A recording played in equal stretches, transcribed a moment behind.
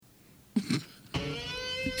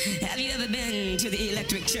Have you ever been to the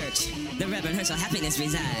Electric Church? The Reverend Herschel Happiness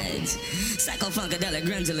resides. Psycho-funkadelic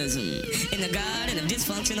grungelism in the garden of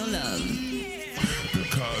dysfunctional love. The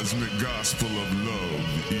cosmic gospel of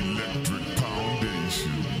love, Electric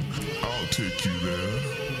Foundation. I'll take you there.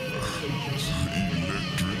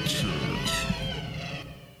 Electric Church.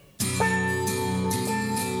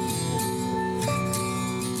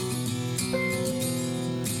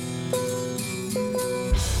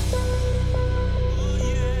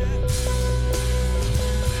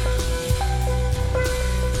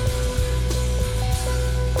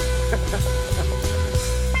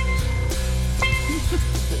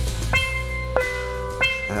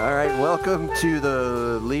 All right, welcome to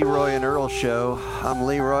the Leroy and Earl show. I'm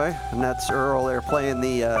Leroy, and that's Earl. They're playing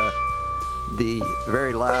the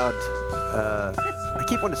very loud. I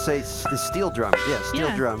keep wanting to say the steel drums. Yeah, steel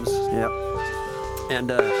drums. Yep. And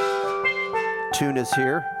Tuna's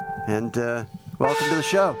here, and welcome to the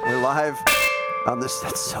show. We're live on this.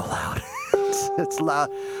 That's so loud. It's loud.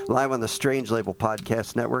 Live on the Strange Label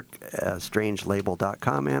Podcast Network,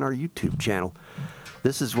 strangelabel.com, and our YouTube channel.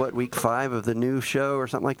 This is week 5 of the new show or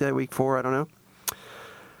something like that, week 4, I don't know.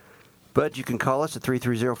 But you can call us at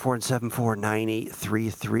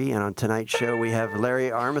 330-474-9833. And on tonight's show, we have Larry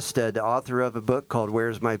Armstead, the author of a book called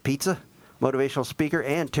Where's My Pizza? Motivational speaker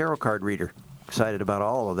and tarot card reader. Excited about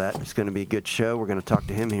all of that. It's going to be a good show. We're going to talk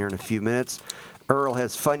to him here in a few minutes. Earl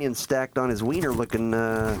has Funyuns stacked on his wiener-looking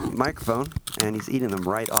microphone, and he's eating them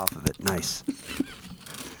right off of it. Nice.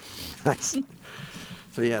 Nice.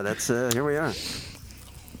 So, yeah, that's here we are.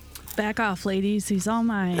 Back off, ladies. He's all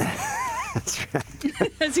mine. That's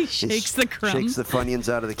right. As he shakes the crumbs. Shakes the Funyuns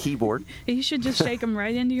out of the keyboard. You should just shake them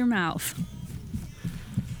right into your mouth.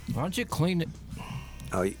 Why don't you clean it?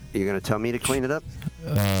 Oh, you're going to tell me to clean it up?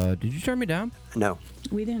 Did you turn me down? No.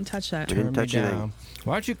 We didn't touch that. We didn't touch anything.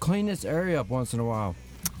 Why don't you clean this area up once in a while?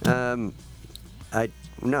 No. I'm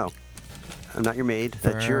not your maid.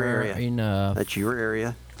 That's your area. Enough. That's your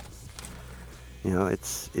area. You know,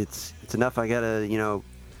 it's enough. I gotta,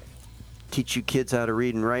 teach you kids how to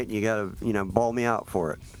read and write, and you gotta, bawl me out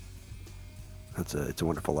for it. It's a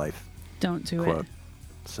wonderful life. Don't do quote. it.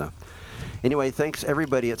 So, anyway, thanks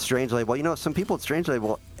everybody at Strange Label. Some people at Strange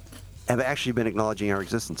Label have actually been acknowledging our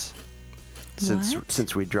existence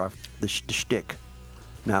since we dropped the shtick.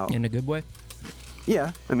 Now, in a good way.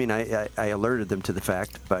 Yeah, I mean, I alerted them to the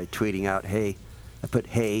fact by tweeting out, "Hey," I put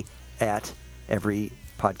 "Hey" at every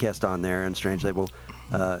podcast on there, and Strange Label.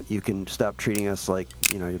 You can stop treating us like,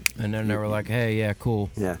 And then they were like, "Hey, yeah, cool."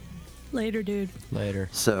 Yeah. Later, dude. Later.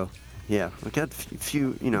 So, yeah, we got a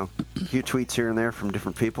few tweets here and there from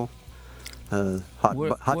different people. Hot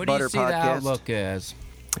what Butter do you see Podcast. the outlook as?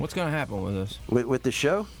 What's going to happen with us? With the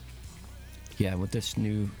show? Yeah, with this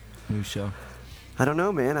new show. I don't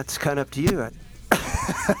know, man. It's kind of up to you.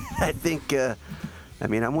 I think.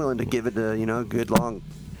 I'm willing to give it a good long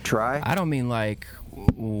try. I don't mean like,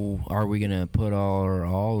 are we gonna put our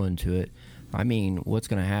all into it? I mean, what's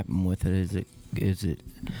gonna happen with it? Is it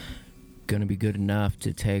gonna be good enough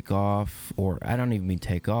to take off, or I don't even mean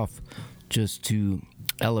take off, just to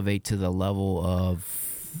elevate to the level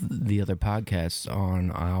of the other podcasts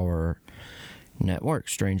on our network,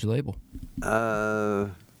 Strange Label?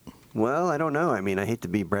 Well, I don't know. I mean, I hate to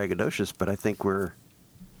be braggadocious, but I think we're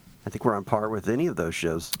on par with any of those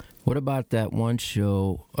shows. What about that one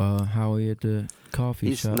show, Howie at the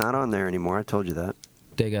coffee shop? He's not on there anymore. I told you that.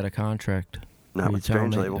 They got a contract. Not with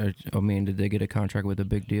Strange Label. Did they get a contract with a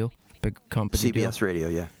big deal? Big company CBS deal? Radio,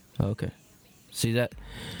 yeah. Okay. See that?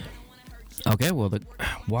 Okay, well,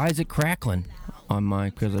 why is it crackling on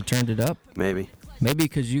mine? Because I turned it up? Maybe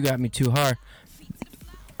because you got me too hard.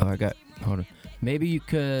 Oh, hold on. Maybe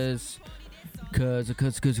because,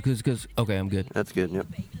 okay, I'm good. That's good, yep.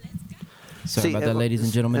 Sorry about that, ladies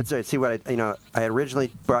and gentlemen. That's right. See, I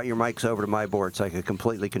originally brought your mics over to my board so I could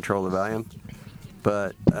completely control the volume.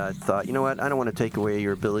 But I thought, you know what? I don't want to take away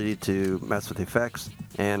your ability to mess with the effects,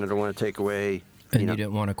 and I don't want to take away... And you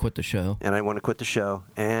didn't want to quit the show. And I want to quit the show.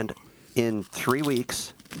 And in 3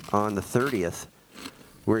 weeks, on the 30th,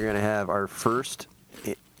 we're going to have our first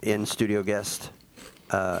in-studio guest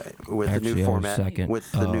with the new format. Second.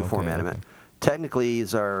 With the new format. Okay. Technically,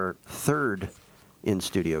 he's our third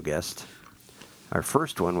in-studio guest. Our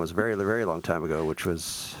first one was a very, very long time ago, which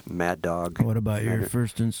was Mad Dog. What about your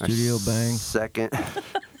first in-studio bang? Second.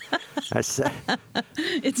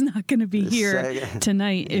 It's not going to be here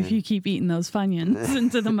tonight if you keep eating those Funyuns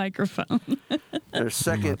into the microphone. Our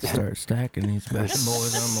second. Start stacking these bad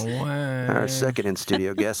boys on the way. Our second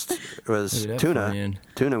in-studio guest was Tuna.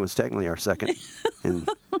 Tuna was technically our second. And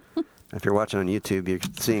if you're watching on YouTube, you're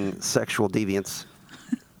seeing sexual deviance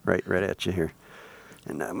right at you here.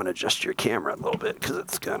 And I'm going to adjust your camera a little bit because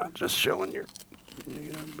it's kind of just showing your...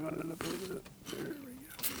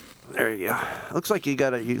 There you go. Looks like you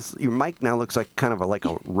got to use... Your mic now looks like kind of like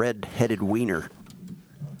a red-headed wiener.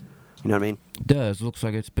 You know what I mean? It does. Looks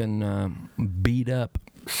like it's been beat up.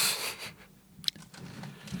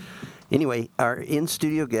 Anyway, our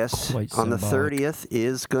in-studio guest on the 30th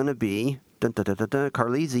is going to be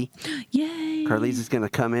Carlisi. Yay! Carlisi's going to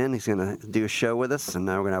come in. He's going to do a show with us, and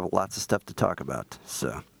now we're going to have lots of stuff to talk about.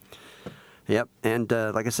 So, yep. And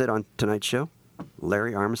like I said on tonight's show,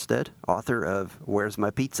 Larry Armstead, author of Where's My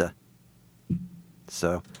Pizza?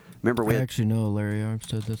 So, remember I actually know Larry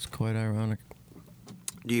Armstead. That's quite ironic.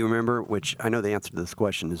 Do you remember, which I know the answer to this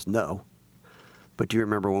question is no, but do you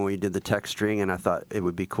remember when we did the text string and I thought it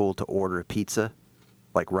would be cool to order a pizza,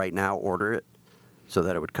 like right now, order it, so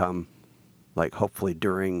that it would come, like hopefully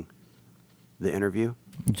during the interview?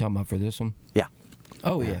 You talking about for this one? Yeah.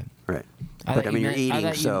 Oh, yeah. Right. But I mean, you're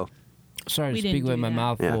eating, so... Sorry to speak with my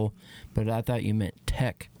mouth full, but I thought you meant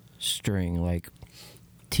tech string, like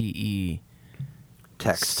T-E...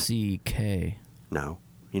 Text. C-K. No.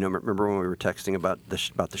 You know, remember when we were texting about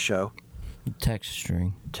the show? Text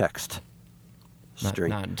string. Text. String.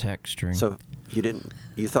 Not text string. So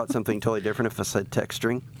you thought something totally different if I said text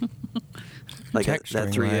string? Like text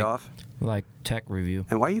that threw you off? Like tech review.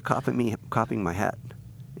 And why are you copying my hat?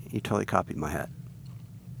 You totally copied my hat.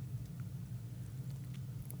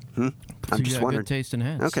 I'm just got wondering. Good taste in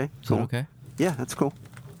hats. Okay, Is cool. that okay? Yeah, that's cool.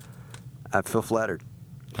 I feel flattered.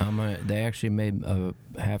 They actually made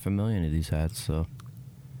 500,000 of these hats, so...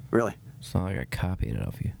 Really? It's not like I copied it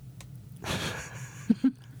off you.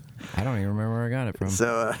 I don't even remember where I got it from.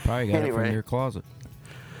 So, probably got anyway. it from your closet.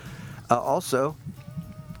 Also,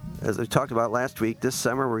 as I talked about last week, this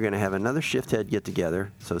summer we're going to have another Shift Head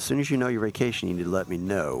get-together. So as soon as you know your vacation, you need to let me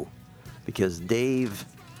know. Because Dave,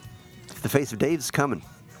 the face of Dave's coming.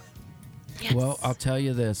 Yes. Well, I'll tell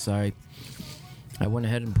you this. I went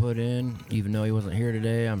ahead and put in, even though he wasn't here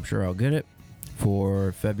today, I'm sure I'll get it,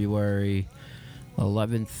 for February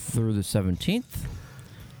 11th through the 17th.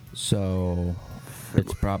 So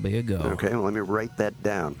it's probably a go. Okay, well, let me write that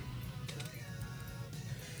down.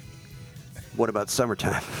 What about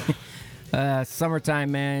summertime?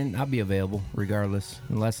 Summertime, man, I'll be available regardless,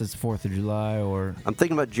 unless it's 4th of July or... I'm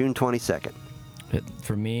thinking about June 22nd.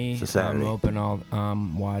 For me, It's a Saturday.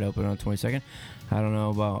 I'm wide open on the 22nd. I don't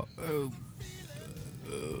know about...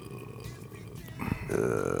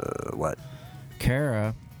 What?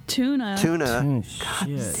 Tuna. Kara. Tuna. Oh, God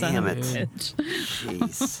shit. damn it. Bitch.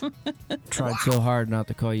 Jeez. Tried so hard not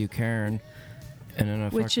to call you Karen, and then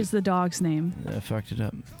Which is the dog's name. I fucked it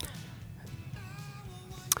up.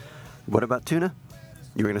 What about Tuna?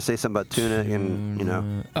 You were going to say something about Tuna in, you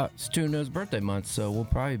know... It's Tuna's birthday month, so we'll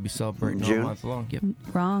probably be celebrating June? all month long. Yep.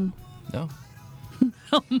 Wrong. No.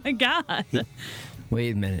 Oh my God.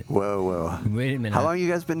 Wait a minute. Whoa. Wait a minute. How long you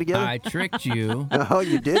guys been together? I tricked you. Oh,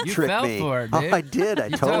 you did You trick fell me. for it, Oh, dude. I did. I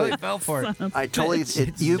You totally fell for it. I totally.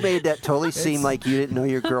 You made that totally seem like you didn't know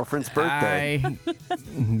your girlfriend's birthday.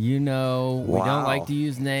 We don't Wow. like to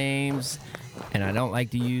use names, and I don't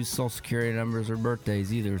like to use social security numbers or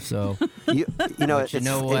birthdays either. So You know, but you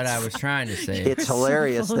know what I was trying to say. It's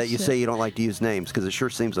hilarious that you Bullshit. say you don't like to use names because it sure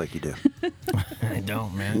seems like you do. I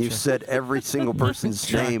don't, man. You've said every single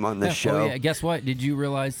person's name on this show. Oh, yeah. Guess what? Did you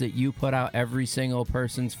realize that you put out every single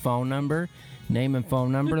person's phone number, name and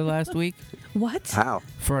phone number last week What? How?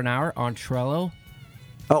 for an hour on Trello,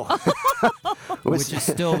 Oh, which is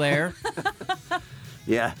still there?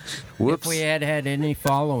 yeah. Whoops. If we had had any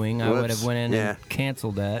following, I would have Whoops. went in Yeah. and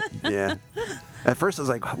canceled that. Yeah. At first I was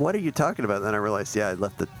like, what are you talking about? Then I realized, I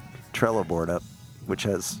left the Trello board up, which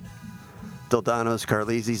has Dildano's,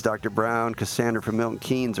 Carlisi's, Dr. Brown, Cassandra from Milton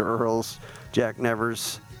Keynes or Earl's, Jack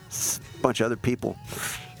Nevers, a bunch of other people.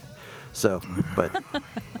 So, but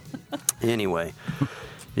anyway.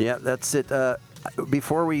 Yeah, that's it.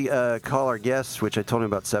 Before we call our guests, which I told him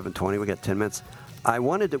about 7:20, we got 10 minutes.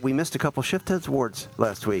 We missed a couple Shift Heads awards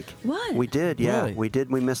last week. What? We did, yeah. Really? We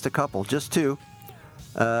did. We missed a couple, just two.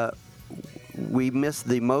 We missed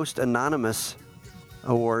the most anonymous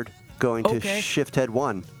award going to Okay. Shift Head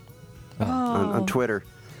 1 Oh. on Twitter.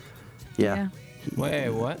 Yeah. Wait,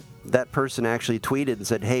 what? That person actually tweeted and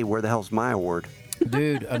said, hey, where the hell's my award?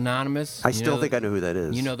 Dude, anonymous. I still think I know who that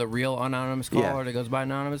is. You know the real anonymous caller Yeah. that goes by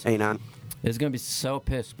anonymous? Anon. Is going to be so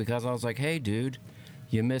pissed because I was like, hey, dude,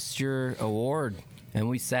 you missed your award. And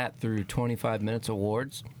we sat through 25 minutes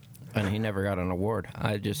awards, and he never got an award.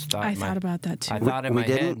 I just thought... I thought about that too. I thought in we my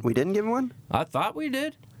didn't. head... We didn't give him one? I thought we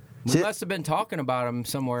did. We See- must have been talking about him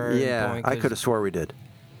somewhere. in the Yeah, point, I 'cause- could have swore we did.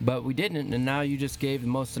 But we didn't, and now you just gave the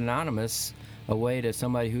most anonymous away to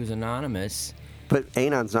somebody who's anonymous. But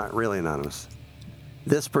Anon's not really anonymous.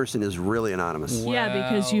 This person is really anonymous. Yeah,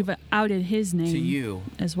 because you've outed his name to you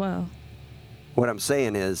as well. What I'm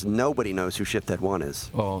saying is nobody knows who Shift Head 1 is.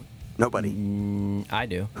 Well, Nobody. I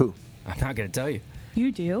do. Who? I'm not going to tell you.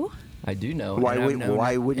 You do? I do know. Why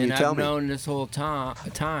wouldn't you tell me? I've known this whole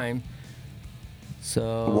time.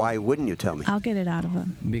 So Why wouldn't you tell me? I'll get it out of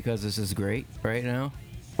him. because this is great right now.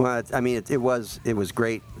 Well, I mean, it was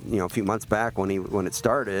great, a few months back when it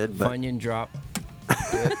started. But Funyun drop.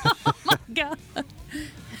 God.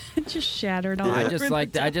 It just shattered all I over just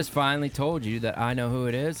the I just finally told you that I know who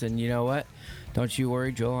it is, and you know what? Don't you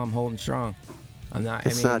worry, Joel. I'm holding strong. I'm not.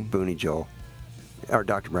 it's not Booney Joel or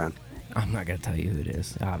Dr. Brown. I'm not gonna tell you who it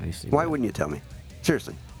is, obviously. Why wouldn't you tell me?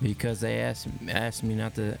 Seriously. Because they asked me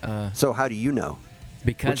not to. So how do you know?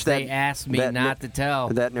 Because they asked me not to tell.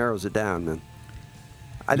 That narrows it down, then.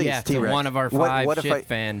 I think it's to T-Rex. one of our five shit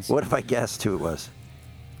fans. What if I guessed who it was?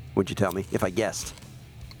 Would you tell me if I guessed?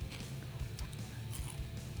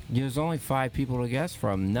 There's only 5 people to guess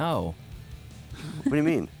from. No. What do you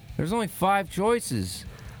mean? There's only 5 choices.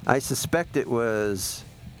 I suspect it was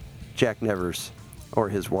Jack Nevers or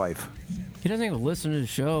his wife. He doesn't even listen to the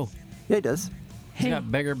show. Yeah, he does. He's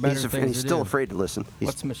got bigger, better things and he's to still do. afraid to listen.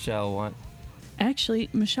 What's Michelle want? Actually,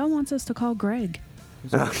 Michelle wants us to call Greg.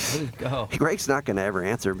 Go. Greg's not going to ever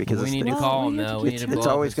answer because We need to Well, call we him, have to though. do We need to it's blow up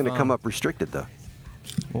always his going to phone. come up restricted, though.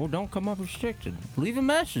 Well, don't come up restricted. Leave a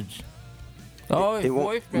message. Oh, his It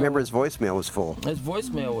won't, voicemail. remember, his voicemail was full. His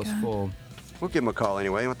voicemail was full. We'll give him a call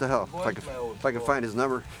anyway. What the hell? If I can find his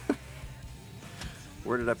number.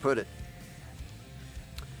 Where did I put it?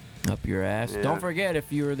 Up your ass. Yeah. Don't forget,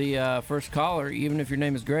 if you're the first caller, even if your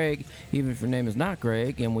name is Greg, even if your name is not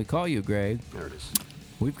Greg, and we call you Greg, There it is.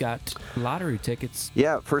 we've got lottery tickets.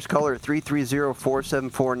 Yeah, first caller at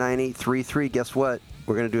 330-474-9833. Guess what?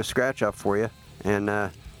 We're going to do a scratch off for you. And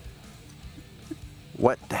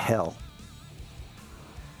what the hell?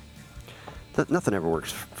 Nothing ever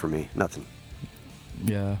works for me. Nothing.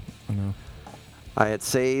 Yeah, I know. I had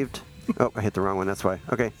saved. Oh, I hit the wrong one. That's why.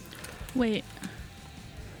 Okay. Wait.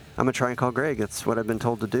 I'm going to try and call Greg. That's what I've been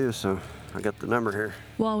told to do. So I got the number here.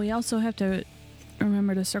 Well, we also have to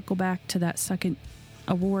remember to circle back to that second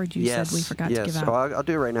award you said we forgot to give out. So I'll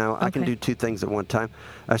do it right now. I can Okay. do 2 things at one time.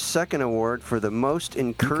 A second award for the most You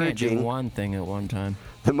can't do encouraging. one thing at one time.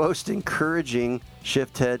 The most encouraging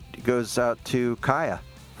shift head goes out to Kaya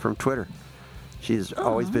from Twitter. She's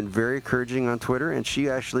always been very encouraging on Twitter, and she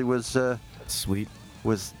actually Sweet.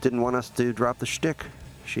 didn't want us to drop the shtick.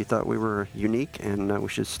 She thought we were unique, and we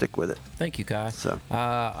should stick with it. Thank you, Kai. So.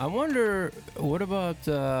 I wonder, what about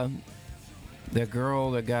that girl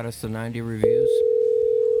that got us the 90 reviews?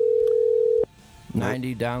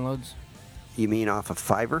 90 downloads? You mean off of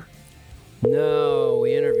Fiverr? No,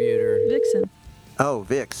 we interviewed her. Vixen. Oh,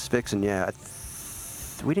 Vixen, yeah.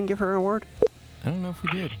 We didn't give her an award? I don't know if we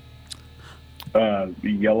did.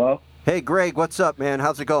 Yellow. Hey, Greg, what's up, man?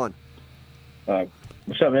 How's it going?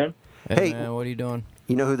 What's up, man? Hey. Man, what are you doing?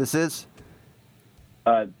 You know who this is?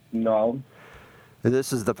 No.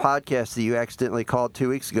 This is the podcast that you accidentally called 2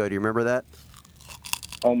 weeks ago. Do you remember that?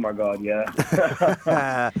 Oh my God, yeah.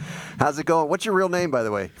 How's it going? What's your real name, by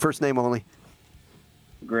the way? First name only.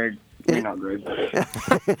 Greg. You're not Greg.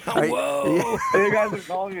 Whoa! You guys are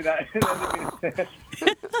calling me that.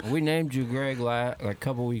 We named you Greg like a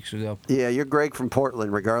couple weeks ago. Yeah, you're Greg from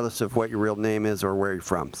Portland, regardless of what your real name is or where you're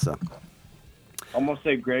from. So I'm gonna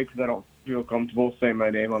say Greg because I don't feel comfortable saying my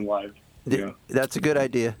name on live. Yeah. That's a good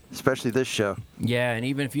idea, especially this show. Yeah, and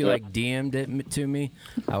even if you like DM'd it to me,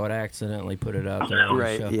 I would accidentally put it out there on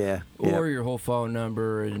Right, the show. yeah. Or your whole phone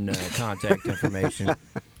number and contact information.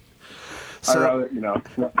 I'd rather,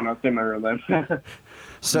 not say my real name.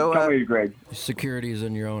 So Tell me, Greg. Security is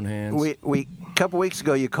in your own hands. we a couple weeks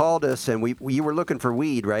ago you called us and you were looking for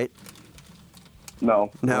weed, right?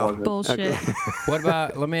 No. No. I wasn't. Bullshit. Okay. What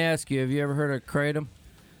about, let me ask you, have you ever heard of kratom?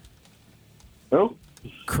 Who?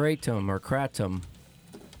 Kratom or kratom?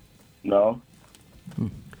 No.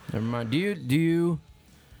 Never mind. Do you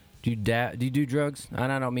do drugs?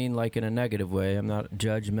 And I don't mean like in a negative way. I'm not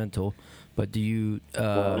judgmental, but do you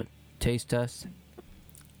taste test?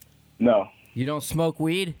 No. You don't smoke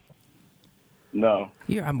weed? No.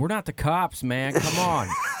 We're not the cops, man. Come on.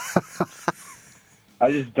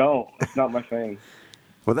 I just don't. It's not my thing.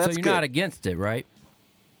 Well, that's So you're good. not against it, right?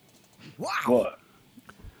 What?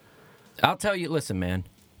 I'll tell you. Listen, man.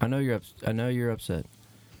 I know you're upset.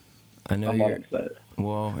 I know I'm not you're. upset.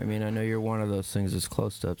 Well, I mean, I know you're one of those things that's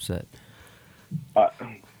close to upset.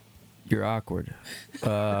 You're awkward.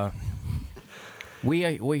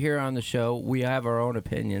 We here on the show, we have our own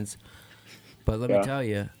opinions, but let me tell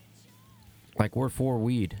you, like, we're for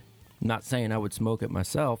weed. not saying I would smoke it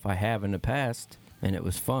myself. I have in the past, and it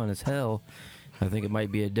was fun as hell. I think it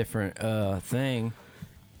might be a different thing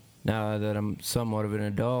now that I'm somewhat of an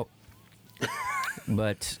adult.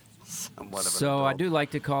 But so I do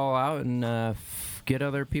like to call out and get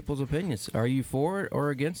other people's opinions. Are you for it or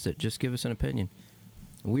against it? Just give us an opinion.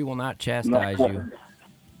 We will not chastise you.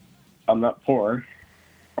 I'm not for,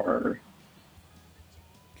 or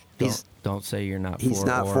don't say you're not. He's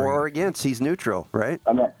not for or against. He's neutral, right?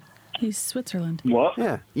 I'm not. He's Switzerland. What?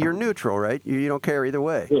 Yeah, you're neutral, right? You don't care either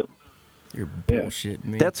way. Yeah. You're bullshitting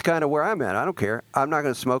me. That's kind of where I'm at. I don't care. I'm not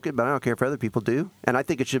going to smoke it, but I don't care if other people do, and I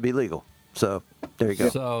think it should be legal. So there you go.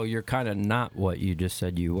 So you're kind of not what you just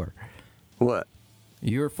said you were. What?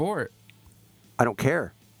 You're for it. I don't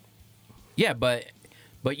care. Yeah, but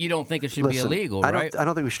you don't think it should be illegal, right? I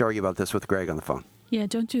don't think we should argue about this with Greg on the phone. Yeah,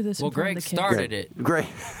 don't do this. Well, in front Greg of the kids. started it.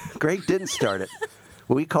 Greg didn't start it.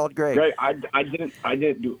 We called Greg. Greg, I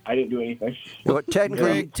didn't do anything. Well, technically,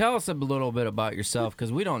 Greg, tell us a little bit about yourself,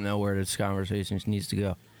 because we don't know where this conversation needs to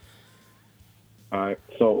go. All right.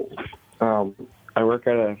 So, I work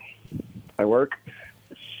at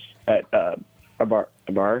a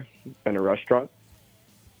bar and a restaurant.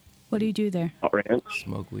 What do you do there? Ranch.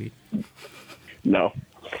 Smoke weed. No.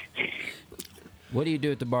 What do you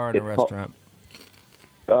do at the bar and a restaurant?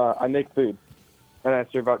 I make food, and I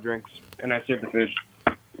serve out drinks, and I serve the food.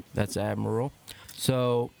 That's admirable.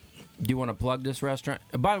 So, do you want to plug this restaurant?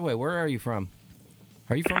 By the way, where are you from?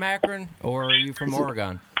 Are you from Akron or are you from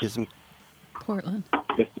Oregon? Portland.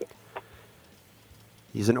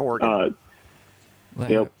 He's in Oregon.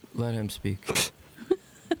 Let him speak.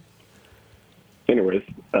 Anyways,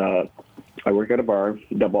 I work at a bar,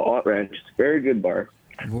 Double Alt Ranch. It's a very good bar.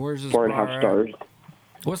 Where's this 4.5 bar stars. at?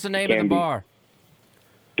 What's the name of the bar?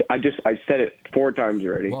 I said it 4 times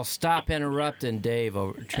already. Well, stop interrupting Dave.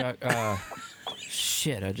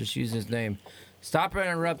 Shit, I just used his name. Stop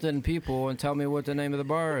interrupting people and tell me what the name of the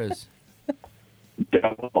bar is.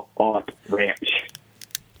 Double Alt Ranch.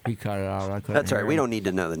 He cut it out. I couldn't That's all hear right. We him. don't need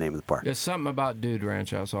to know the name of the bar. There's something about Dude Ranch.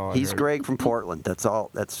 That's all I He's heard. Greg from Portland. That's all.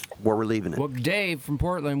 That's where we're leaving it. Well, Dave from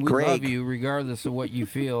Portland, we Greg. love you regardless of what you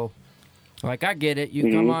feel. Like, I get it.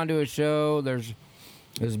 You come on to a show. There's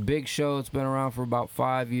this big show that's been around for about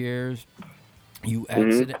 5 years. You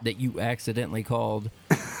accidentally called.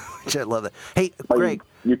 I love it. Hey, Greg.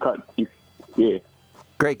 Yeah.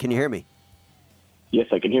 Greg, can you hear me? Yes,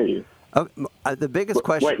 I can hear you. Oh, the biggest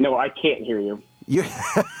question. Wait, no, I can't hear you.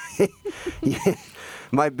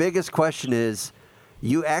 My biggest question is,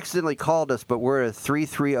 you accidentally called us, but we're a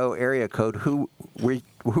 330 area code. Who were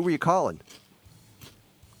you calling?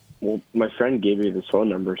 Well, my friend gave me this phone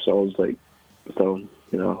number, so I was like,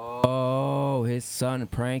 Oh, his son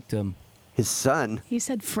pranked him. His son? He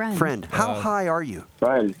said friend. Friend. How high are you?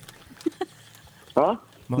 Friend. Huh?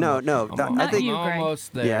 No. I think you, Greg.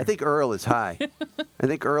 Almost there. Yeah, I think Earl is high. I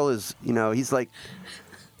think Earl is, he's like.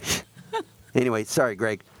 Anyway, sorry,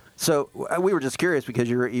 Greg. So we were just curious because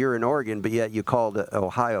you're in Oregon, but yet you called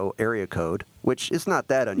Ohio area code, which is not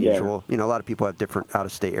that unusual. Yeah. A lot of people have different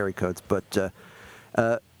out-of-state area codes, but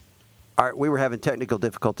we were having technical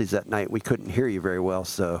difficulties that night. We couldn't hear you very well,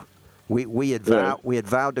 so we had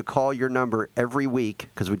vowed to call your number every week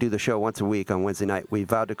because we do the show once a week on Wednesday night. We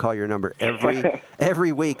vowed to call your number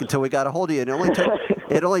every week until we got a hold of you.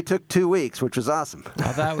 It only took 2 weeks, which was awesome.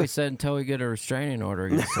 I thought we said until we get a restraining order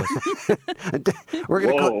against us. We're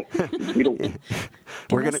gonna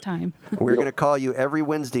We're gonna call you every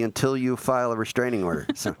Wednesday until you file a restraining order.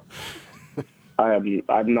 So I'm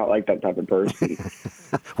not like that type of person.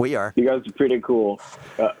 We are. You guys are pretty cool.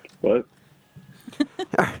 What?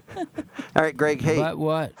 All right, Greg. Hey. But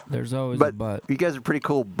what? There's always a but. You guys are pretty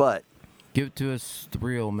cool. But give it to us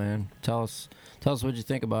real, man. Tell us what you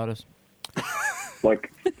think about us.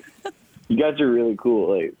 Like, you guys are really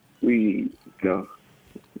cool. Like, you guys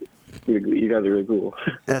are really cool.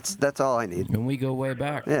 That's all I need. And we go way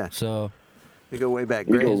back. Yeah. So we go way back.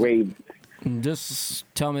 We go way. Just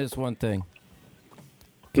tell me this one thing.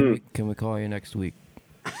 Can we call you next week?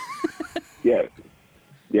 Yes.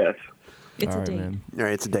 It's all a date. Man. All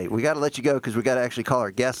right, it's a date. We got to let you go because we got to actually call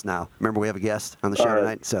our guest now. Remember, we have a guest on the show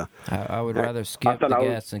tonight. So I would rather skip the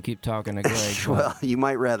guest and keep talking to Greg. Well, you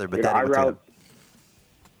might rather, but I'd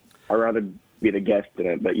rather be the guest in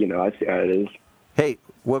it. But I see how it is. Hey,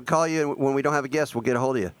 we'll call you when we don't have a guest. We'll get a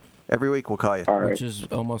hold of you. Every week we'll call you. All right. Which is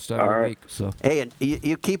almost every week. So. Hey, and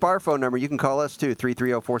you keep our phone number. You can call us too,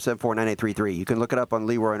 330-474-9833. You can look it up on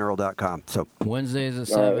LeroyandEarl.com. So Wednesdays at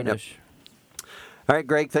 7-ish. All right,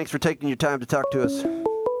 Greg, thanks for taking your time to talk to us. All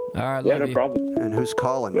right, Yeah, love no you. problem. And who's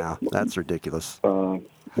calling now? That's ridiculous.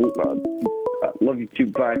 Love you too.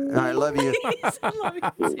 Bye. All right, love you.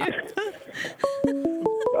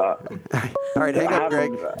 All right, hang up,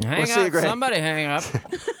 Greg. Hang See you, up. Greg. Somebody hang up.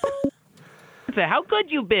 Say, how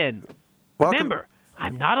good you been? Welcome. Remember,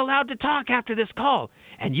 I'm not allowed to talk after this call,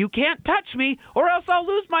 and you can't touch me, or else I'll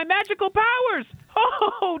lose my magical powers.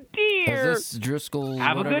 Oh, dear. Is this Driscoll?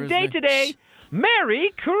 Have a whatever good his day name? today.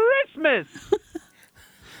 Merry Christmas.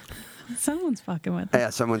 Someone's fucking with us. Yeah,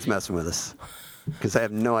 someone's messing with us because I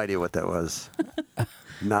have no idea what that was.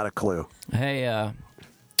 Not a clue. Hey,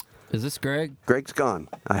 is this Greg? Greg's gone.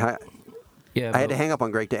 I Yeah. had to but hang up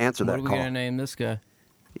on Greg to answer What that are we call. gonna name this guy?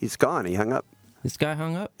 He's gone. He hung up. This guy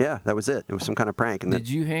hung up. Yeah, that was it. It was some kind of prank. And Did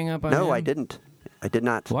you hang up on him? No, I didn't. I did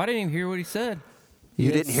not. Well, I didn't even hear what he said. You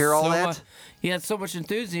He had didn't hear all so that? much- he had so much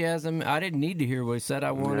enthusiasm. I didn't need to hear what he said.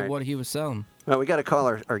 I wanted Right. what he was selling. Well, we got to call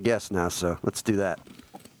our guest now, so let's do that.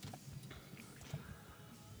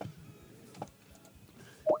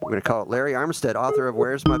 We're going to call it Larry Armstead, author of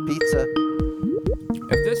Where's My Pizza?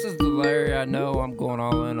 If this is the Larry I know, I'm going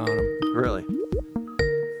all in on him. Really?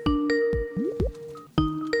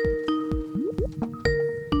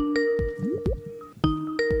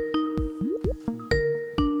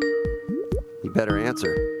 You better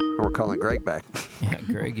answer, or we're calling Greg back. Yeah,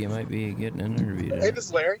 Greg, you might be getting an interview. Hey, this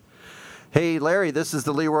is Larry. Hey, Larry, this is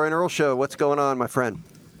the Leroy and Earl Show. What's going on, my friend?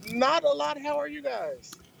 Not a lot. How are you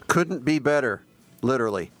guys? Couldn't be better,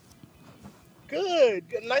 literally. Good.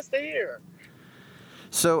 Good. Nice to hear.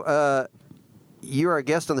 So, you're our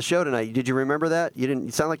guest on the show tonight. Did you remember that? You didn't.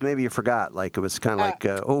 You sound like maybe you forgot. Like it was kind of like,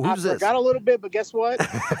 oh, who's I this? forgot a little bit, but guess what?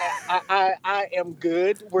 I am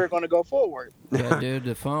good. We're going to go forward. Yeah, dude,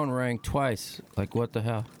 the phone rang twice. Like, what the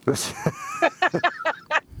hell?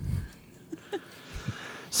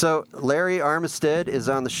 So, Larry Armstead is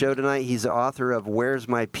on the show tonight. He's the author of Where's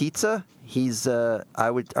My Pizza? He's,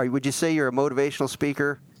 would you say you're a motivational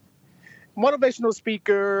speaker? Motivational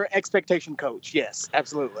speaker, expectation coach. Yes,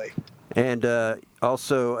 absolutely. And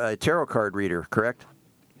also a tarot card reader, correct?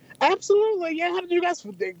 Absolutely. Yeah. How did you guys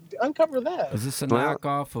uncover that? Is this a Well,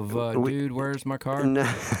 knockoff of Dude, Where's My Car?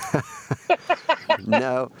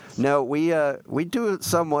 No. We do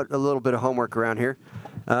somewhat a little bit of homework around here.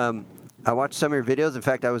 I watched some of your videos. In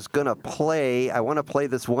fact, I want to play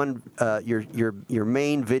this one, your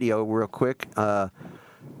main video real quick.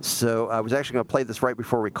 So I was actually going to play this right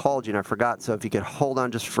before we called you, and I forgot. So if you could hold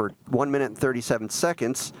on just for 1 minute and 37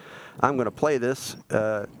 seconds, I'm going to play this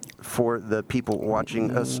for the people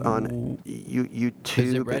watching us on YouTube.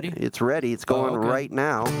 Is it ready? It's ready. It's going okay. right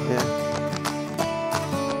now. Yeah.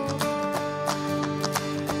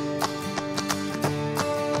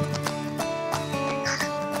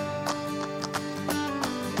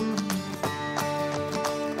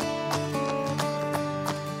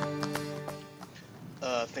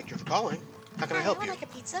 Thank you for calling. How can I help I you? would like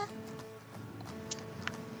a pizza.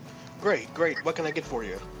 Great. What can I get for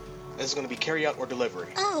you? This is going to be carry out or delivery.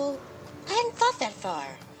 Oh, I hadn't thought that far.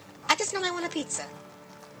 I just know I want a pizza.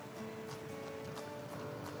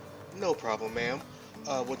 No problem, ma'am.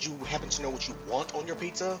 Would you happen to know what you want on your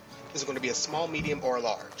pizza? Is it going to be a small, medium, or a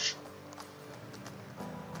large?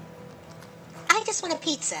 I just want a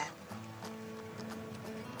pizza.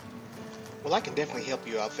 Well, I can definitely help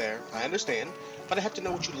you out there. I understand. But I have to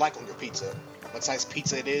know what you like on your pizza. What size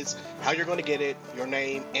pizza it is, how you're going to get it, your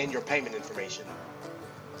name, and your payment information.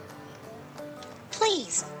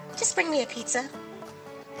 Please, just bring me a pizza.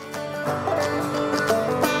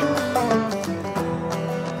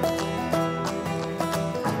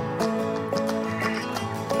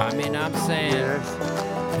 I mean, I'm saying,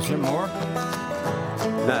 is there more?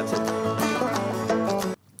 That's it.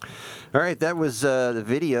 All right, that was the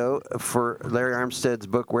video for Larry Armstead's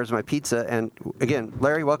book, Where's My Pizza? And again,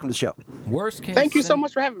 Larry, welcome to the show. Worst case. Thank you so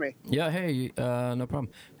much for having me. Yeah, hey, no problem.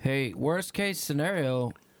 Hey, worst case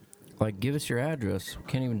scenario, like, give us your address.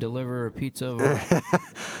 Can't even deliver a pizza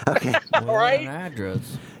Okay. without right. an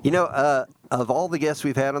address. You know, of all the guests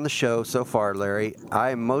we've had on the show so far, Larry, I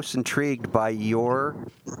am most intrigued by your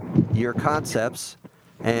concepts.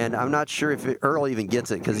 And I'm not sure if Earl even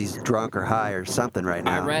gets it because he's drunk or high or something right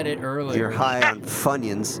now. I read it earlier. You're high on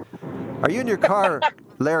Funyuns. Are you in your car,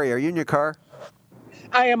 Larry? Are you in your car?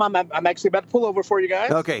 I am. I'm actually about to pull over for you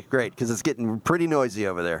guys. Okay, great, because it's getting pretty noisy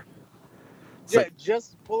over there. Yeah,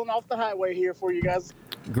 just pulling off the highway here for you guys.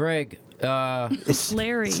 Greg, It's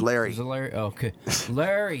Larry. It's Larry. is it Larry? Oh, okay.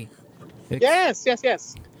 Larry. Yes.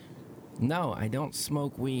 No, I don't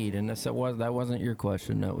smoke weed, and that wasn't your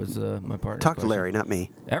question. That was my partner's Talk to question. Larry, not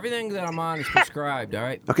me. Everything that I'm on is prescribed, all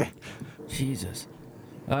right? Okay. Jesus.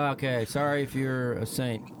 Okay, sorry if you're a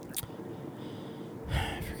saint.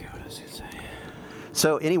 I forget what I was going to say.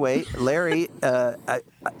 So anyway, Larry,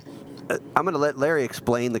 I'm going to let Larry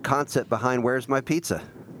explain the concept behind Where's My Pizza.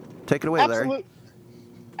 Take it away, Larry.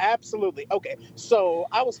 Absolutely. Okay. So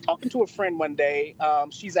I was talking to a friend one day.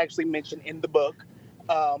 She's actually mentioned in the book.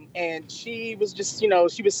 And she was just,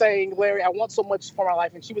 she was saying, Larry, I want so much for my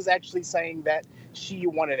life. And she was actually saying that she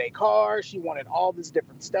wanted a car. She wanted all this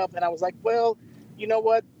different stuff. And I was like, well, you know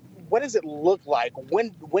what? What does it look like?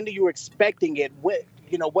 When are you expecting it? What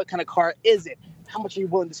kind of car is it? How much are you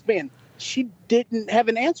willing to spend? She didn't have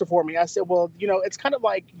an answer for me. I said, well, it's kind of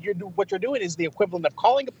like what you're doing is the equivalent of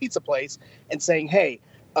calling a pizza place and saying, hey,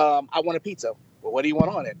 I want a pizza. Well, what do you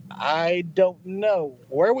want on it? I don't know.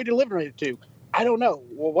 Where are we delivering it to? I don't know.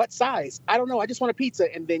 Well, what size? I don't know. I just want a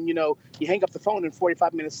pizza. And then, you hang up the phone and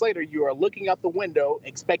 45 minutes later, you are looking out the window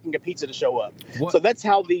expecting a pizza to show up. What? So that's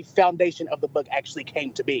how the foundation of the book actually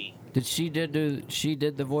came to be. Did she did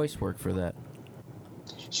the voice work for that?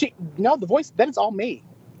 The voice, that is all me.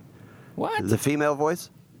 What? The female voice?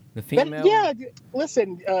 The female?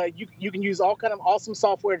 Listen, you can use all kind of awesome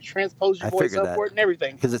software to transpose your voice upward and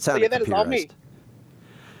everything. Because it sounded that is all me.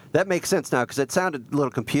 That makes sense now because it sounded a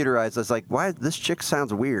little computerized. I was like, why? This chick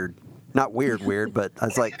sounds weird. Not weird, but I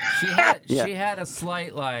was like... She had a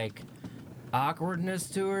slight, awkwardness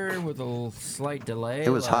to her with a slight delay. It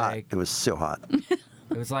was hot. It was so hot.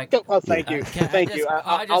 It was like... Oh, thank you. Thank you.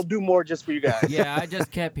 I'll do more just for you guys. Yeah, I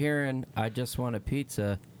just kept hearing, I just want a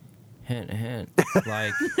pizza. Hint, hint.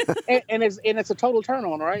 And it's a total turn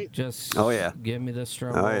on, right? Just give me the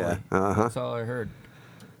strong. Oh, yeah. Uh-huh. That's all I heard.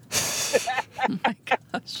 Oh my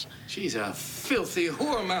gosh. She's a filthy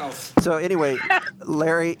whore mouth. So anyway,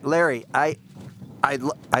 Larry, I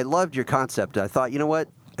loved your concept. I thought, you know what?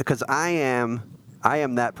 Because I am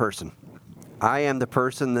that person. I am the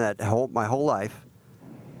person that my whole life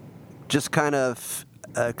just kind of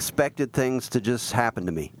expected things to just happen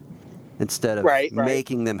to me instead of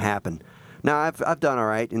making them happen. Now I've done all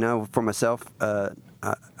right, for myself.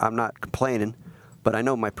 I'm not complaining, but I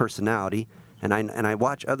know my personality. And I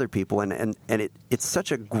watch other people, and it's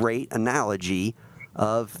such a great analogy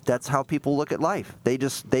of that's how people look at life. They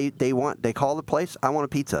call the place, I want a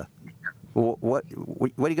pizza. Well, what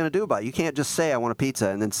are you going to do about it? You can't just say I want a pizza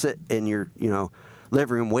and then sit in your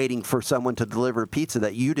living room waiting for someone to deliver a pizza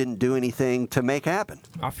that you didn't do anything to make happen.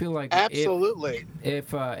 I feel like absolutely.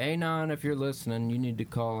 If Anon, if you're listening, you need to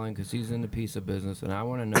call in because he's in the pizza business, and I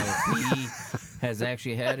want to know if he has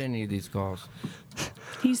actually had any of these calls.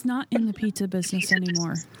 He's not in the pizza business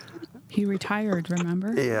anymore. He retired,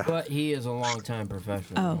 remember? Yeah. But he is a long-time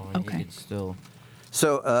professional. Oh, okay. He could still...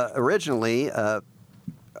 So originally, I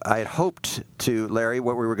had hoped to, Larry,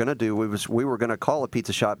 what we were going to do was we were going to call a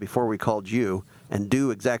pizza shop before we called you and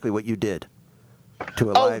do exactly what you did.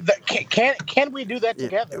 To a live... Can we do that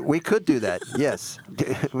together? We could do that, yes.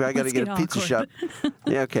 I got to get a pizza shop.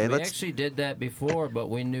 Yeah, okay. We actually did that before, but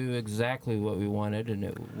we knew exactly what we wanted, and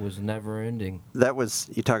it was never ending. That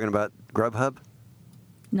was, you talking about Grubhub?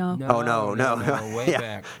 No. No. Way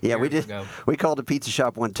back. Yeah, we did. Ago. We called a pizza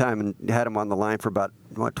shop one time and had them on the line for about,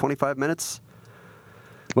 25 minutes?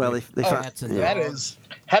 Well, they found... That is...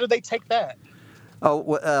 How did they take that? Oh,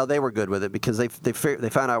 well, they were good with it because they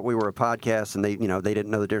found out we were a podcast, and they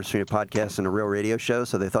didn't know the difference between a podcast and a real radio show,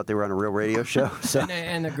 so they thought they were on a real radio show. So.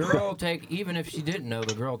 And the girl even if she didn't know,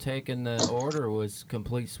 the girl taking the order was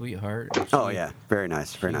complete sweetheart. Very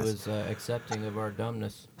nice, very nice. She was accepting of our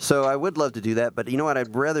dumbness. So I would love to do that, but you know what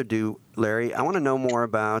I'd rather do, Larry? I want to know more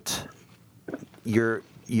about your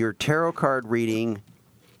tarot card reading.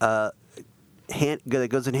 That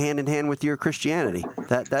goes hand in hand with your Christianity.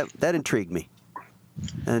 That intrigued me.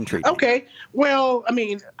 Okay. Well, I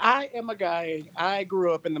mean, I am a guy, I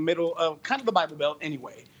grew up in the middle of kind of the Bible Belt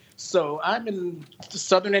anyway. So I'm in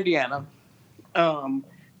southern Indiana. And,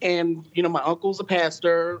 my uncle's a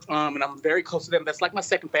pastor, and I'm very close to them. That's like my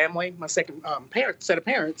second family, my second set of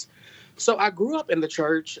parents. So I grew up in the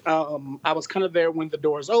church. I was kind of there when the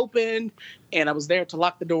doors opened, and I was there to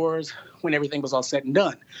lock the doors when everything was all said and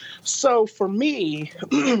done. So for me,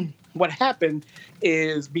 what happened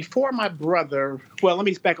is before my brother, well, let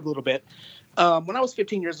me back up a little bit. When I was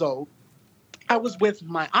 15 years old, I was with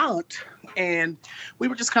my aunt, and we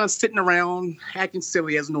were just kind of sitting around acting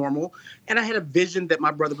silly as normal. And I had a vision that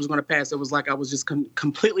my brother was going to pass. It was like I was just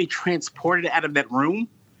completely transported out of that room.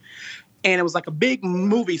 And it was like a big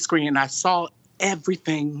movie screen, and I saw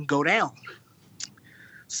everything go down.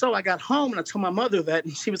 So I got home, and I told my mother that,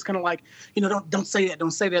 and she was kind of like, don't say that,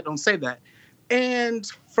 don't say that, don't say that. And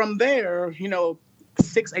from there,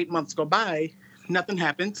 6-8 months go by, nothing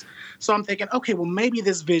happens. So I'm thinking, okay, well, maybe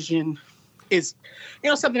this vision is,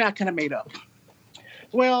 something I kind of made up.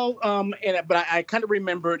 Well, but I kind of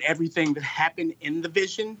remembered everything that happened in the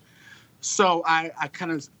vision. So I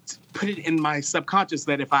kind of put it in my subconscious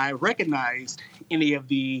that if I recognized any of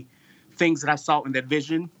the things that I saw in that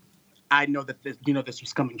vision, I know that this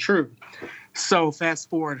was coming true. So fast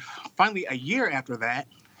forward, finally a year after that,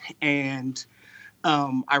 and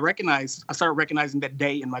I started recognizing that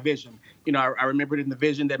day in my vision. I remembered in the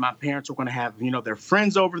vision that my parents were going to have, their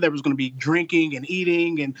friends over. There was going to be drinking and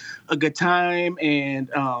eating and a good time.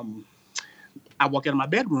 And I walked out of my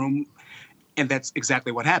bedroom, and that's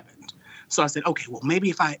exactly what happened. So I said, okay, well, maybe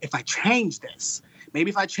if I change this, maybe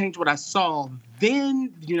if I change what I saw,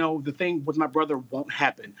 then, the thing with my brother won't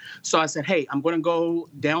happen. So I said, hey, I'm going to go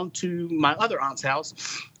down to my other aunt's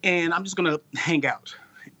house, and I'm just going to hang out.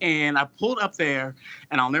 And I pulled up there,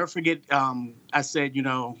 and I'll never forget, I said,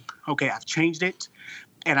 okay, I've changed it.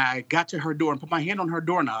 And I got to her door and put my hand on her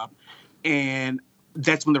doorknob. And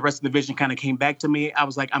that's when the rest of the vision kind of came back to me. I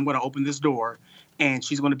was like, I'm going to open this door, and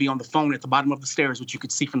she's going to be on the phone at the bottom of the stairs, which you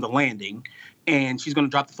could see from the landing. And she's going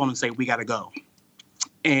to drop the phone and say, we got to go.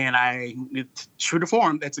 And true to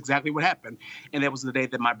form, that's exactly what happened. And that was the day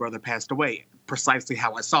that my brother passed away, precisely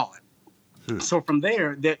how I saw it. So from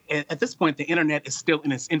there, at this point, the internet is still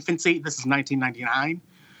in its infancy. This is 1999.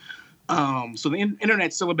 So the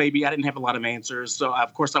internet's still a baby. I didn't have a lot of answers. So,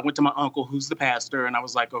 of course, I went to my uncle, who's the pastor, and I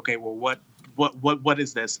was like, okay, well, what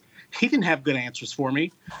is this? He didn't have good answers for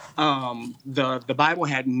me. The Bible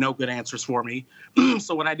had no good answers for me.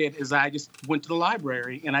 So what I did is I just went to the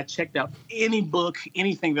library, and I checked out any book,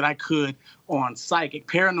 anything that I could on psychic,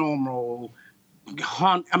 paranormal,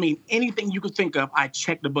 anything you could think of, I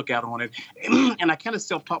checked the book out on it. And I kind of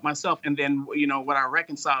self-taught myself. And then, what I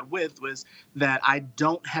reconciled with was that I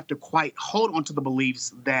don't have to quite hold on to the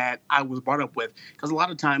beliefs that I was brought up with. Because a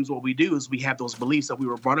lot of times what we do is we have those beliefs that we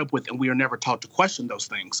were brought up with, and we are never taught to question those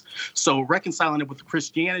things. So reconciling it with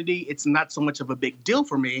Christianity, it's not so much of a big deal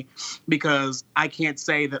for me, because I can't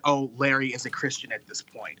say that, Larry is a Christian at this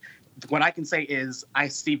point. What I can say is I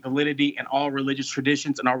see validity in all religious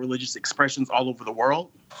traditions and all religious expressions all over the world.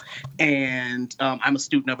 And I'm a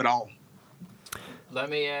student of it all. Let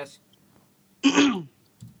me ask. I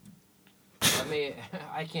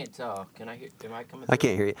can't tell. Can I hear? Am I coming through? I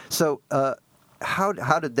can't hear you. So, how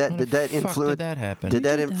did that influence? Did that happen? Did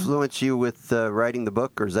that influence you with writing the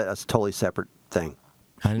book, or is that a totally separate thing?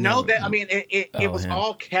 No, it was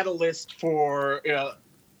all catalyst for.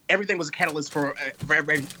 Everything was a catalyst for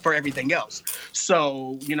everything else.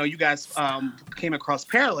 So, you guys came across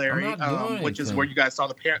Parallary, which is where you guys saw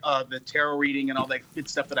the tarot reading and all that good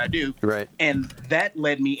stuff that I do. Right. And that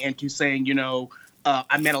led me into saying,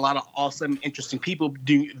 I met a lot of awesome, interesting people,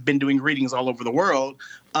 been doing readings all over the world,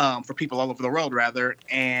 for people all over the world, rather.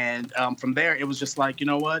 And from there, it was just like, you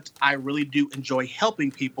know what? I really do enjoy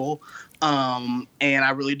helping people. And I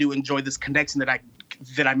really do enjoy this connection that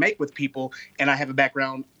I make with people. And I have a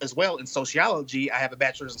background as well in sociology. I have a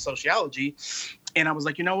bachelor's in sociology. And I was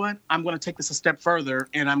like, you know what? I'm going to take this a step further,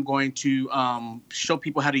 and I'm going to show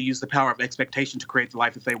people how to use the power of expectation to create the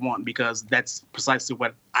life that they want, because that's precisely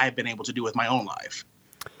what I've been able to do with my own life.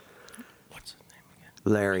 What's his name again?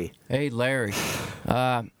 Larry. Hey, Larry.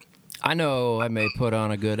 I know I may put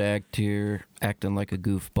on a good act here, acting like a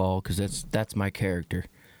goofball, because that's my character,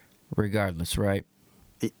 regardless, right?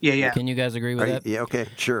 Yeah. Can you guys agree with that? Yeah, okay,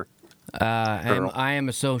 sure. I am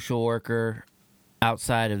a social worker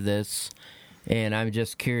outside of this, and I'm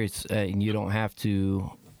just curious, and you don't have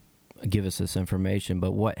to give us this information,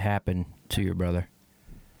 but what happened to your brother?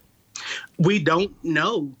 We don't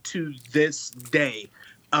know to this day.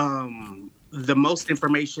 The most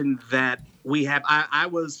information that we have, I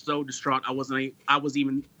was so distraught, I wasn't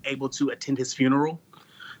even able to attend his funeral.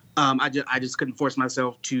 I just couldn't force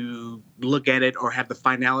myself to look at it or have the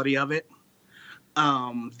finality of it.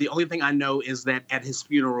 The only thing I know is that at his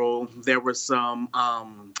funeral, there were some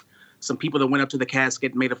people that went up to the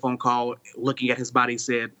casket, made a phone call, looking at his body,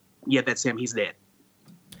 said, yeah, that's him, he's dead.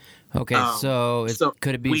 Okay,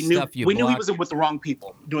 could it be we stuff knew he was with the wrong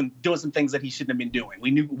people, doing some things that he shouldn't have been doing.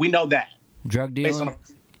 We know that. Drug dealing?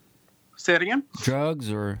 Say it again?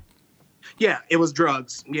 Drugs or? Yeah, it was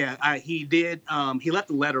drugs. Yeah, he did. He left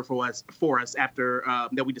a letter for us after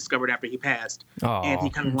that we discovered after he passed, and he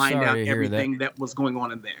kind of lined out everything that was going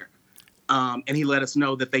on in there. And he let us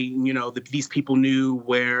know that that these people knew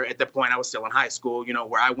where, at that point I was still in high school,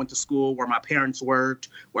 where I went to school, where my parents worked,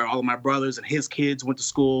 where all of my brothers and his kids went to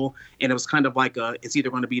school. And it was kind of like it's either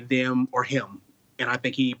going to be them or him. And I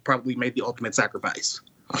think he probably made the ultimate sacrifice.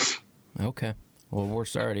 Okay. Well, we're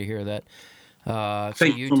sorry to hear that.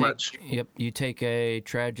 Thank you so much. Yep. You take a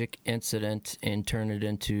tragic incident and turn it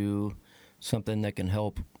into something that can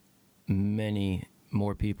help many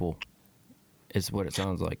more people, is what it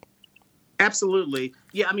sounds like. Absolutely.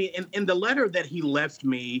 Yeah, I mean, in the letter that he left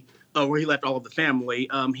me, where he left all of the family,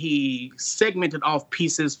 he segmented off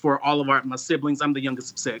pieces for all of my siblings. I'm the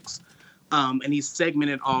youngest of 6. And he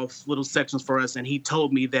segmented off little sections for us. And he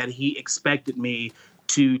told me that he expected me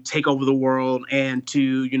to take over the world and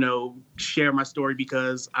to, share my story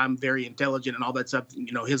because I'm very intelligent and all that stuff.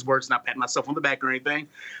 His words, not patting myself on the back or anything.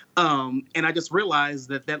 And I just realized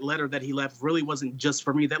that letter that he left really wasn't just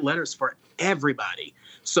for me. That letter's for everybody.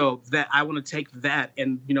 So that I want to take that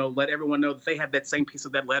and, let everyone know that they have that same piece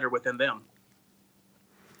of that letter within them.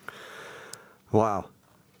 Wow.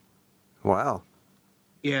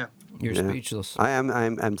 Yeah. You're speechless.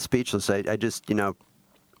 I'm speechless. I just,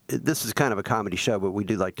 this is kind of a comedy show, but we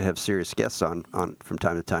do like to have serious guests on from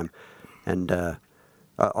time to time. And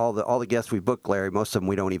all the guests we book, Larry, most of them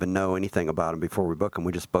we don't even know anything about them before we book them.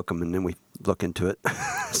 We just book them and then we look into it.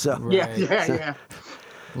 So right. Yeah.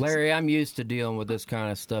 Larry, I'm used to dealing with this kind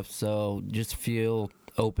of stuff, so just feel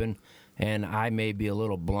open. And I may be a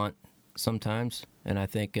little blunt sometimes, and I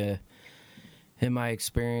think in my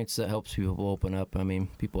experience that helps people open up. I mean,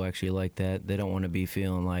 people actually like that. They don't want to be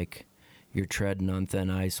feeling like you're treading on thin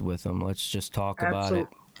ice with them. Let's just talk about it.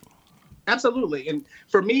 Absolutely. And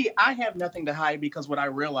for me, I have nothing to hide because what I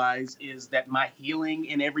realize is that my healing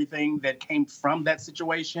and everything that came from that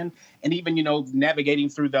situation and even, navigating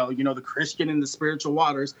through the Christian and the spiritual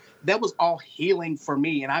waters, that was all healing for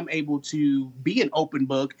me. And I'm able to be an open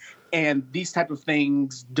book and these type of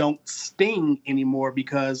things don't sting anymore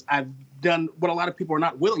because I've done what a lot of people are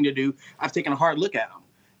not willing to do. I've taken a hard look at them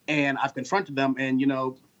and I've confronted them and,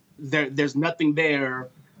 there's nothing there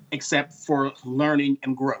except for learning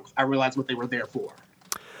and growth. I realized what they were there for.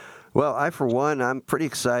 Well, for one, I'm pretty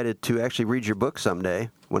excited to actually read your book someday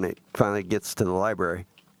when it finally gets to the library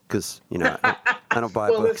because, I don't buy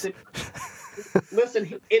books.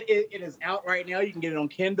 Listen, it is out right now. You can get it on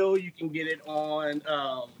Kindle. You can get it on,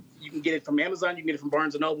 you can get it from Amazon. You can get it from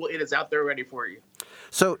Barnes & Noble. It is out there ready for you.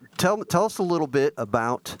 So tell us a little bit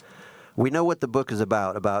about. We know what the book is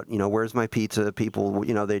about, where's my pizza? People,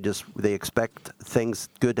 they expect things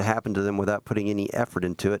good to happen to them without putting any effort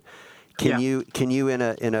into it. Can you in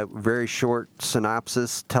a very short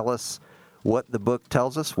synopsis tell us what the book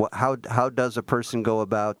tells us? How does a person go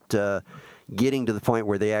about getting to the point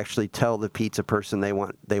where they actually tell the pizza person they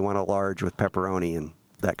want a large with pepperoni and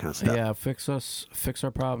that kind of stuff? Yeah, fix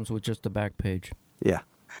our problems with just the back page. Yeah.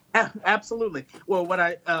 Absolutely. Well, what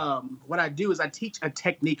I do is I teach a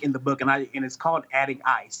technique in the book, and it's called adding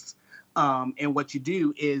ice. And what you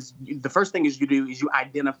do is the first thing you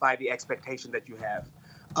identify the expectation that you have.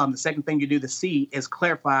 The second thing you do, the C, is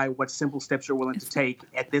clarify what simple steps you're willing to take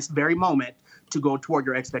at this very moment to go toward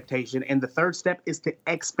your expectation. And the third step is to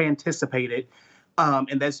anticipate it,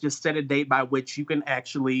 and that's just set a date by which you can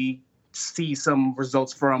actually see some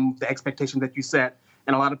results from the expectation that you set.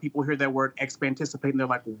 And a lot of people hear that word anticipate, and they're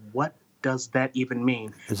like, what does that even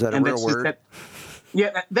mean? Is that a real word?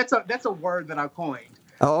 That's a word that I coined.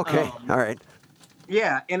 Oh, okay. All right.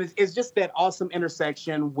 Yeah, and it's just that awesome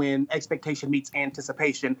intersection when expectation meets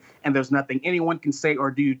anticipation, and there's nothing anyone can say or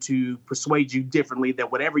do to persuade you differently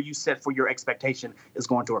that whatever you set for your expectation is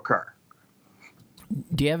going to occur.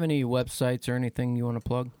 Do you have any websites or anything you want to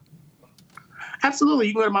plug? Absolutely.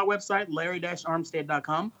 You can go to my website,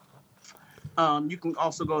 larry-armstead.com. You can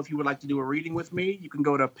also go, if you would like to do a reading with me, you can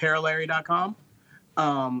go to paralary.com.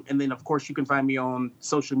 And then, of course, you can find me on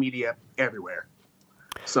social media everywhere.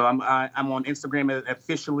 So I'm on Instagram at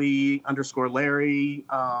officially_Larry,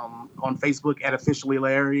 on Facebook at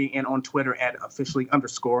officially_Larry, and on Twitter at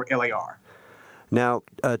officially_LAR. Now,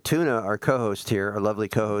 Tuna, our co-host here, our lovely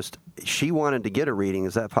co-host, she wanted to get a reading.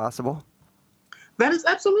 Is that possible? That is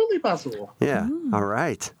absolutely possible. Yeah. All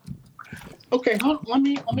right. Okay, hold on. Let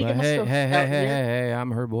me get my stuff. Hey,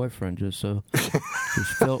 I'm her boyfriend, just filter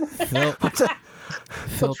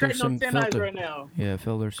some right now. Yeah,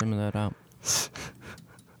 filter some of that out.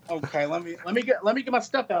 Okay, let me get my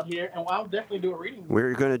stuff out here, and I'll definitely do a reading.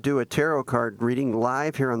 We're going to do a tarot card reading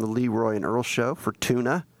live here on the Leroy and Earl show for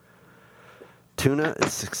Tuna. Tuna,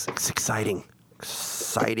 it's exciting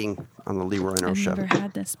on the Leroy and Earl show. I've never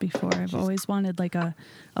had this before. I've always wanted like a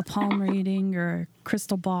palm reading or a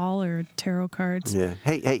crystal ball or tarot cards. Yeah.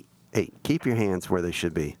 Hey, keep your hands where they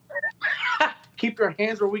should be. Keep your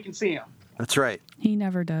hands where we can see them. That's right. He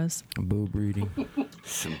never does. Boob reading.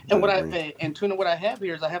 And Tuna, what I have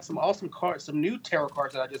here is I have some awesome cards, some new tarot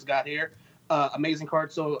cards that I just got here. Amazing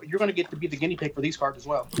cards. So you're going to get to be the guinea pig for these cards as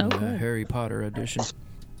well. Oh, Harry Potter edition.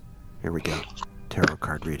 Here we go. Tarot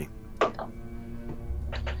card reading.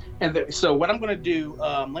 And so what I'm going to do,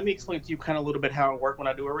 let me explain to you kind of a little bit how it works when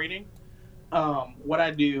I do a reading. what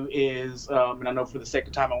I do is, and I know for the sake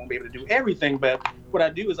of time I won't be able to do everything, but what I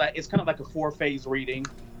do is it's kind of like a 4-phase reading.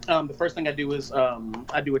 The first thing I do is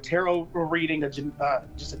I do a tarot reading,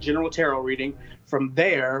 just a general tarot reading. From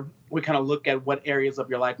there, we kind of look at what areas of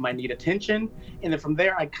your life might need attention. And then from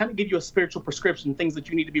there, I kind of give you a spiritual prescription, things that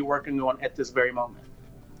you need to be working on at this very moment.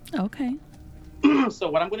 Okay. So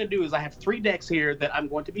what I'm going to do is I have 3 decks here that I'm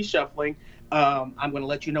going to be shuffling. I'm going to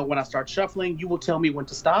let you know when I start shuffling. You will tell me when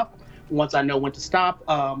to stop. Once I know when to stop,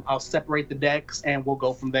 I'll separate the decks and we'll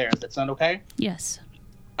go from there. Does that sound okay? Yes.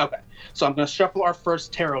 Okay. So I'm going to shuffle our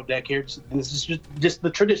first tarot deck here. And this is just the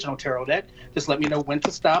traditional tarot deck. Just let me know when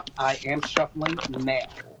to stop. I am shuffling now.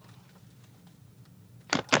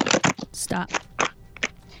 Stop.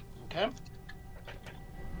 Okay.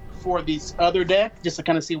 For this other deck, just to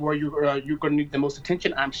kind of see where you're going to need the most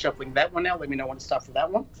attention, I'm shuffling that one now. Let me know when to stop for that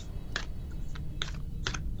one.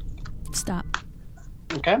 Stop.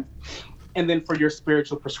 Okay. And then for your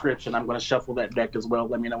spiritual prescription, I'm going to shuffle that deck as well.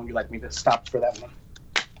 Let me know when you'd like me to stop for that one.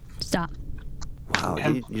 Stop. Wow,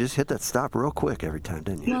 you just hit that stop real quick every time,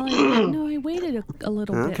 didn't you? Well, I waited a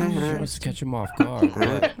little bit. Okay, let's catch him off guard.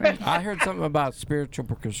 Right. I heard something about spiritual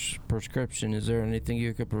prescription. Is there anything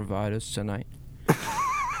you could provide us tonight?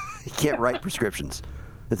 You can't write prescriptions,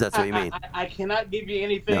 if that's what you mean. I cannot give you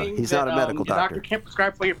anything. No, he's not a medical doctor. The doctor can't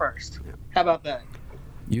prescribe for you first. Yeah. How about that?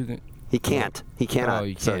 You can. He can't. He cannot. Oh,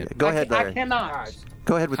 you can't. So, go ahead, Larry. I cannot.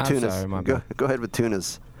 Go ahead with Tuna's. Sorry, go ahead with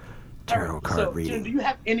Tuna's tarot card reading. Tuna, do you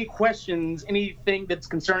have any questions, anything that's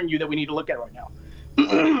concerning you that we need to look at right now?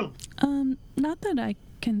 Not that I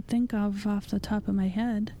can think of off the top of my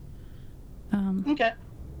head. Okay.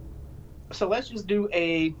 So let's just do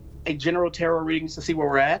a general tarot reading to see where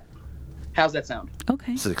we're at. How's that sound?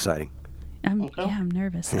 Okay. This is exciting. I'm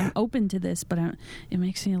nervous. I'm open to this, but it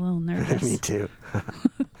makes me a little nervous. Me too.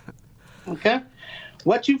 Okay.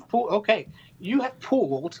 What you've pulled, okay. You have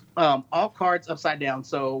pulled all cards upside down.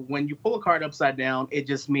 So when you pull a card upside down, it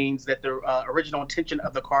just means that the original intention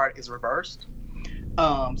of the card is reversed.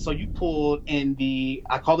 So you pulled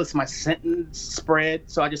I call this my sentence spread.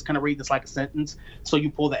 So I just kind of read this like a sentence. So you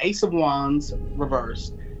pull the Ace of Wands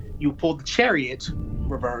reversed. You pulled the Chariot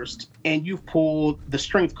reversed, and you've pulled the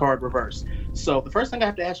Strength card reversed. So the first thing I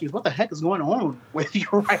have to ask you is, what the heck is going on with you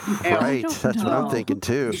right now? Right, that's what I'm thinking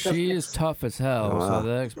too. She is tough as hell, so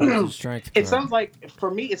that explains the Strength card. It sounds like,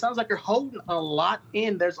 for me, you're holding a lot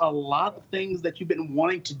in. There's a lot of things that you've been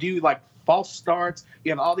wanting to do, like false starts.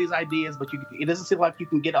 You have all these ideas, but it doesn't seem like you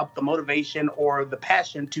can get up the motivation or the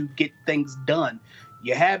passion to get things done.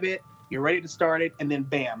 You have it, you're ready to start it, and then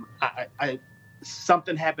bam,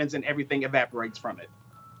 something happens and everything evaporates from it.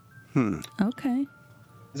 Okay.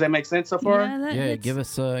 Does that make sense so far? Yeah, give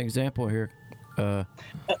us an example here,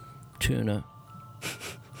 Tuna.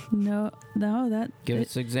 No, that... Give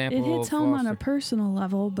us an example. It hits home on a personal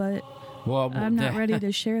level, but I'm not ready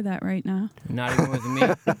to share that right now. Not even with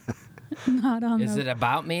me? Not on Is it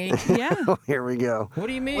about me? Yeah. Here we go. What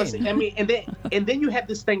do you mean? Listen, and then you have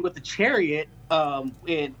this thing with the Chariot.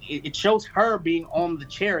 It shows her being on the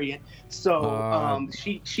Chariot. So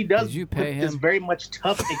she does you put pay him? this very much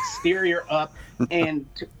tough exterior up. And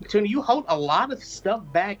Tuna, you hold a lot of stuff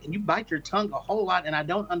back, and you bite your tongue a whole lot. And I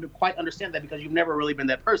don't quite understand that because you've never really been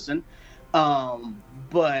that person.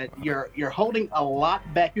 But you're holding a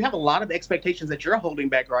lot back. You have a lot of expectations that you're holding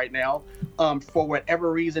back right now. For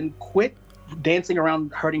whatever reason, quit dancing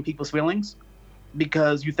around hurting people's feelings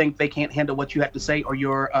because you think they can't handle what you have to say or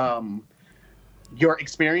your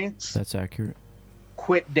experience. That's accurate.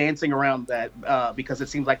 Quit dancing around that because it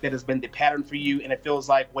seems like that has been the pattern for you, and it feels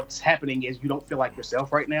like what's happening is you don't feel like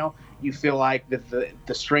yourself right now. You feel like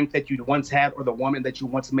the strength that you once had or the woman that you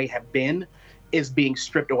once may have been is being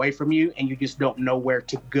stripped away from you, and you just don't know where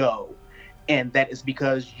to go. And that is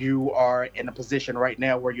because you are in a position right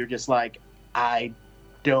now where you're just like, I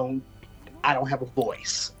don't have a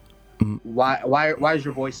voice. Why is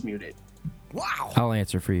your voice muted? Wow. I'll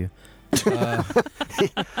answer for you.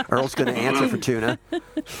 Earl's going to answer for Tuna.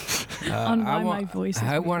 On why my voice is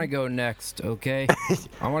I want to go next, okay?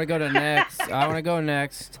 I want to go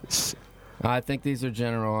next. I think these are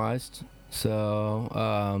generalized. So,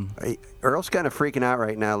 Earl's kind of freaking out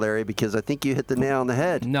right now, Larry, because I think you hit the nail on the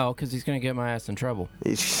head. No, because he's going to get my ass in trouble.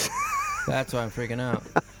 That's why I'm freaking out.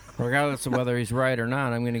 Regardless of whether he's right or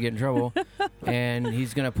not, I'm going to get in trouble. And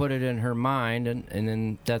he's going to put it in her mind, and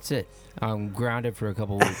then that's it. I'm grounded for a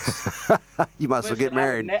couple weeks. You might as well get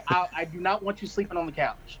married. I do not want you sleeping on the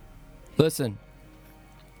couch. Listen.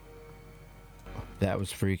 That was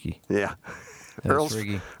freaky. Yeah. Earl's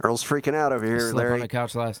freaking out over here, Larry. I slept on the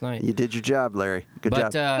couch last night. You did your job, Larry. Good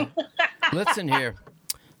job. But listen here.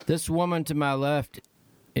 This woman to my left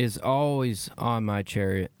is always on my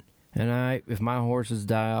chariot. And if my horses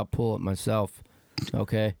die, I'll pull it myself.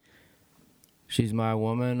 Okay? She's my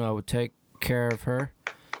woman. I would take care of her.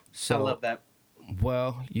 So, I love that.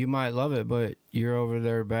 Well, you might love it, but you're over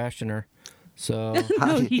there bashing her. So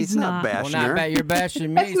No, he's not. bashing well, her. You're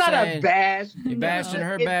bashing me. It's not a bash. You're bashing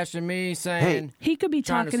her, bashing me, saying He could be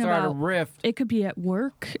trying to talking start about. a rift. It could be at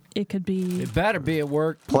work. It could be. It better be at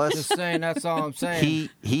work. Plus- just saying. That's all I'm saying.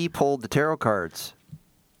 He pulled the tarot cards.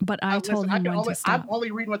 But I told him when to stop. I'm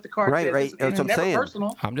only reading what the card Right, says. right. It's That's what I'm never saying.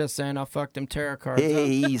 personal. I'm just saying I'll fuck them tarot cards. Hey,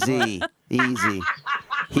 easy.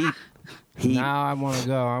 He Now I want to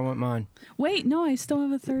go. I want mine. Wait, no, I still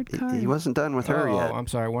have a third card. he wasn't done with her yet. I'm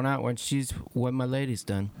sorry. We're not when my lady's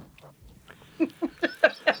done. Oh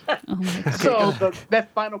my God. So that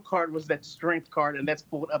final card was that strength card, and that's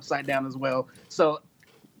pulled upside down as well. So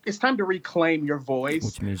it's time to reclaim your voice,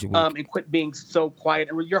 Which means and quit being so quiet.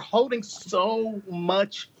 And you're holding so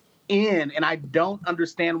much in, and I don't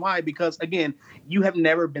understand why. Because again, you have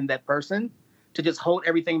never been that person to just hold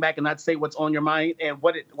everything back and not say what's on your mind. And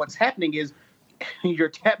what's happening is you're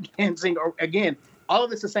tap dancing, or again, all of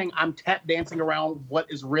this is saying I'm tap dancing around what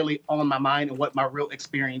is really on my mind and what my real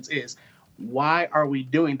experience is. Why are we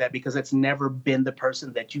doing that? Because it's never been the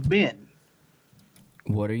person that you've been.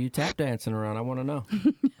 What are you tap dancing around? I want to know.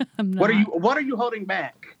 I'm not. What are you holding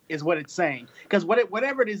back is what it's saying. Because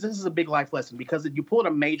whatever it is, this is a big life lesson. Because you pulled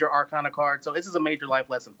a major arcana card, so this is a major life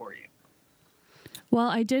lesson for you. Well,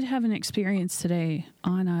 I did have an experience today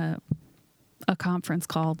on a conference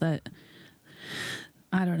call that,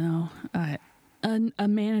 I don't know, a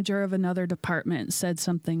manager of another department said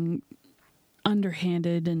something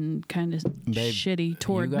underhanded and kind of shitty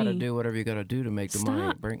toward me. You got to do whatever you got to do to make the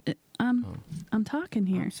money. Stop. I'm talking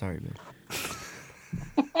here. I'm sorry, babe.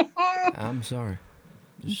 I'm sorry.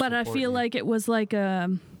 But I feel like it was like I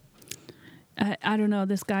don't know,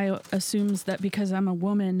 this guy assumes that because I'm a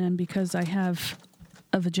woman and because I have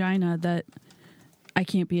a vagina that I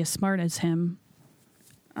can't be as smart as him.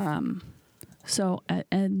 So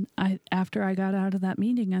after I got out of that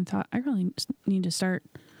meeting, I thought I really need to start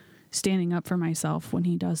standing up for myself when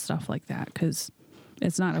he does stuff like that, because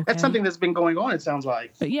it's not okay. That's something that's been going on, it sounds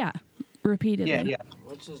like. But yeah, repeatedly. Yeah.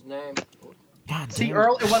 What's his name? God, see,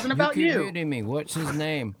 Earl, it wasn't about you. You're kidding me. What's his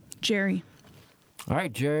name? Jerry. All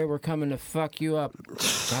right, Jerry, we're coming to fuck you up.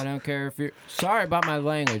 I don't care if you're... Sorry about my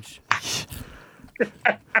language.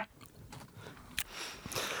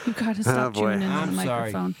 You gotta stop tuning into the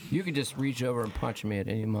microphone. Sorry. You can just reach over and punch me at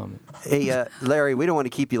any moment. Hey, Larry, we don't want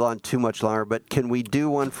to keep you on too much longer, but can we do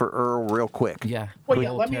one for Earl real quick? Yeah. Well, yeah,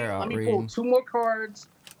 let me pull 2 more cards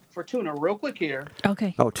for Tuna real quick here.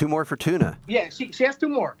 Okay. Oh, 2 more for Tuna. Yeah, she has 2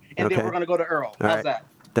 more, and then we're going to go to Earl. All How's right. that?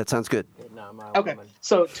 That sounds good. Okay,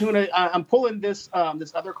 so Tuna, I'm pulling this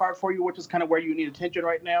other card for you, which is kind of where you need attention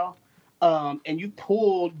right now. And you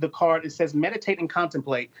pulled the card. It says meditate and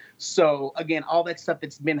contemplate. So again, all that stuff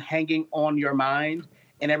that's been hanging on your mind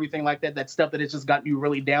and everything like that, that stuff that has just got you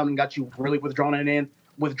really down and got you really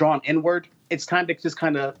withdrawn inward. It's time to just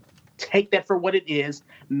kind of take that for what it is,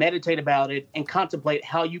 meditate about it, and contemplate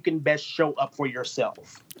how you can best show up for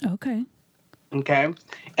yourself. Okay. Okay.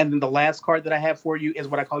 And then the last card that I have for you is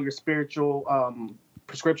what I call your spiritual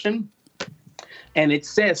prescription. And it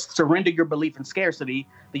says, surrender your belief in scarcity.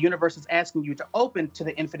 The universe is asking you to open to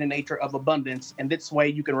the infinite nature of abundance. And this way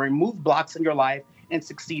you can remove blocks in your life and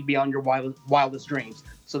succeed beyond your wildest dreams.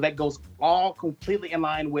 So that goes all completely in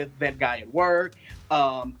line with that guy at work.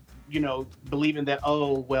 Believing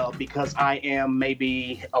that, because I am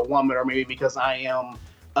maybe a woman, or maybe because I am,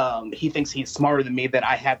 he thinks he's smarter than me, that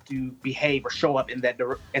I have to behave or show up in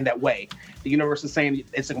that way. The universe is saying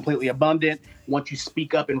it's completely abundant. Once you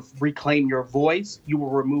speak up and reclaim your voice, you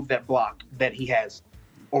will remove that block that he has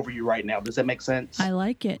over you right now. Does that make sense? I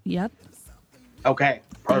like it. Yep. Okay.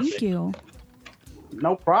 Perfect. Thank you.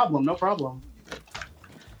 No problem.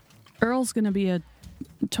 Earl's going to be a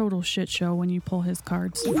total shit show when you pull his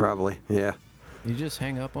cards. Probably, yeah. You just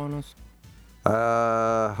hang up on us?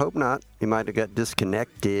 Hope not. He might have got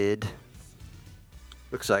disconnected.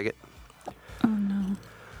 Looks like it. Oh no.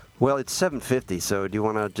 Well, it's 7:50. So do you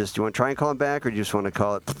want to try and call him back, or do you just want to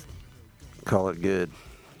call it good?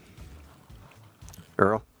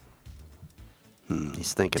 Earl?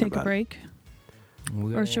 He's thinking Take about a break.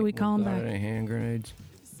 Or should we call him back? Any hand grenades?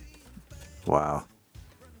 Wow.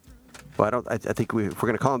 Well, I think if we're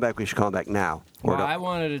going to call him back, we should call him back now. Well, I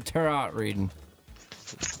wanted a tarot reading.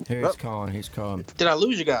 Here he's calling. He's calling. Did I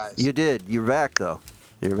lose you guys? You did. You're back, though.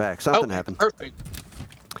 You're back. Something happened. Perfect.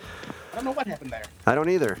 I don't know what happened there. I don't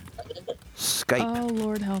either. Skype. Oh,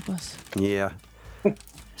 Lord help us. Yeah.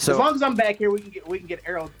 So as long as I'm back here, we can get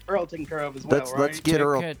Earl taken care of as well. Let's get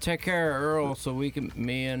Earl. Take care of Earl, so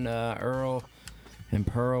me and Earl and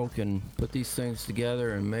Pearl can put these things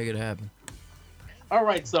together and make it happen. All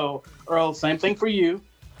right, so Earl, same thing for you.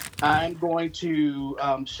 I'm going to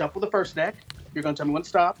shuffle the first deck. You're going to tell me when to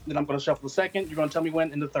stop. Then I'm going to shuffle the second. You're going to tell me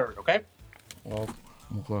when in the third. Okay? Well,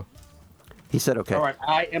 okay. He said okay. All right,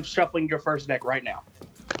 I am shuffling your first deck right now.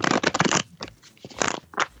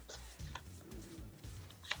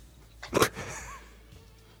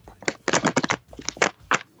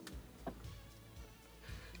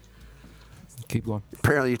 Keep going.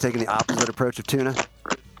 Apparently, you're taking the opposite approach of Tuna.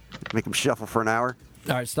 Make him shuffle for an hour.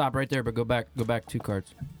 All right, stop right there, but go back 2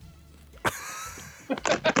 cards.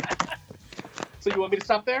 So you want me to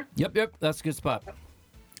stop there? Yep, that's a good spot.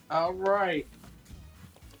 All right.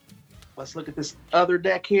 Let's look at this other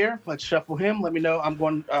deck here. Let's shuffle him. Let me know. I'm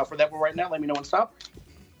going for that one right now. Let me know when to stop.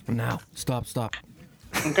 Now, stop.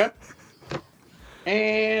 Okay.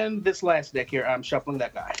 And this last deck here, I'm shuffling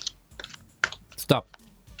that guy. Stop.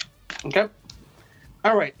 Okay.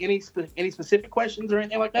 All right. Any specific questions or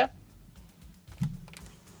anything like that?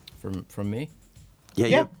 From me?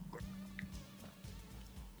 Yeah.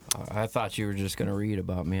 I thought you were just going to read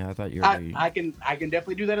about me. I thought you were reading. I can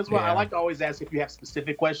definitely do that as well. Yeah. I like to always ask if you have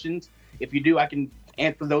specific questions. If you do, I can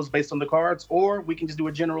answer those based on the cards, or we can just do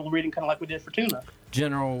a general reading kind of like we did for Tuna.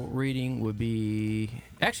 General reading would be...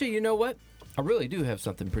 Actually, you know what? I really do have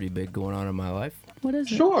something pretty big going on in my life. What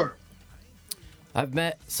is it? Sure. I've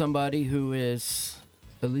met somebody who is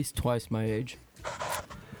at least twice my age.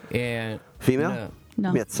 And... Female?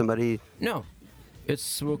 No. Met somebody... No.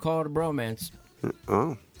 We'll call it a bromance.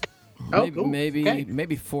 Oh. Cool.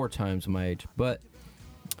 Maybe 4 times my age, but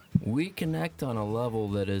we connect on a level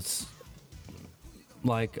that is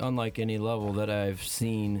unlike any level that I've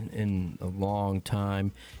seen in a long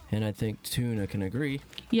time, and I think Tuna can agree.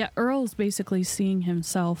 Yeah, Earl's basically seeing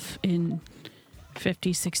himself in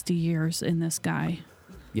 50, 60 years in this guy.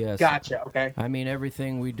 Yes. Gotcha. Okay. I mean,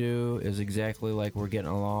 everything we do is exactly like we're getting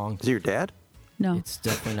along. Is he your dad? No. It's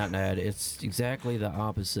definitely not dad. It's exactly the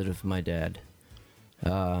opposite of my dad.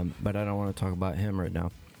 But I don't want to talk about him right now.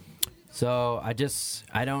 So I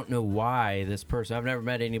don't know why this person, I've never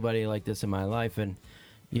met anybody like this in my life, and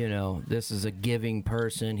this is a giving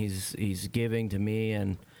person. He's giving to me,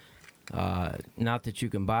 and not that you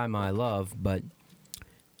can buy my love, but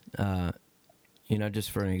just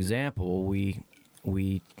for an example,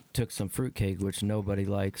 we took some fruitcake, which nobody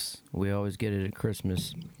likes. We always get it at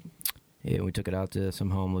Christmas. Yeah, we took it out to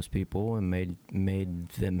some homeless people and made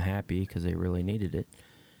them happy because they really needed it.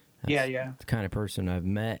 That's the kind of person I've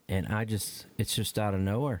met, and it's just out of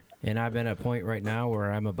nowhere. And I'm at a point right now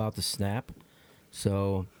where I'm about to snap.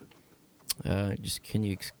 So, can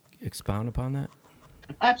you expound upon that?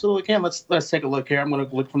 Absolutely can. Let's take a look here. I'm going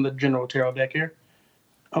to look from the general tarot deck here.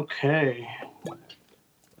 Okay.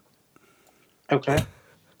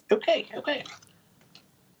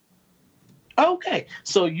 Okay,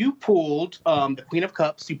 so you pulled the Queen of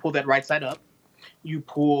Cups. You pulled that right side up. You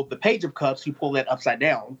pulled the Page of Cups. You pulled that upside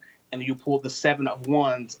down. And you pulled the 7 of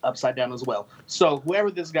Wands upside down as well. So whoever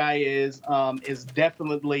this guy is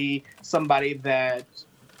definitely somebody that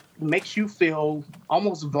makes you feel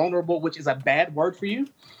almost vulnerable, which is a bad word for you.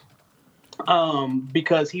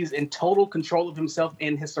 Because he's in total control of himself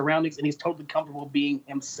and his surroundings, and he's totally comfortable being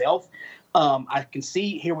himself. I can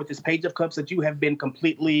see here with this Page of Cups that you have been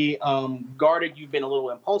completely guarded. You've been a little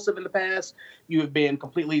impulsive in the past. You have been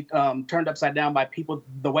completely turned upside down by people,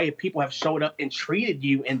 the way people have showed up and treated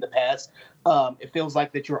you in the past. It feels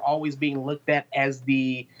like that you're always being looked at as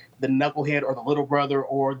the knucklehead or the little brother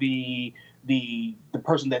or the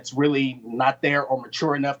person that's really not there or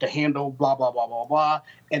mature enough to handle blah, blah, blah, blah, blah.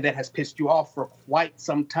 And that has pissed you off for quite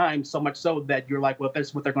some time, so much so that you're like, well, if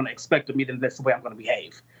that's what they're going to expect of me, then that's the way I'm going to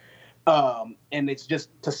behave. And it's just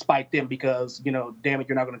to spite them because, damn it,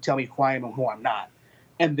 you're not going to tell me who I am and who I'm not.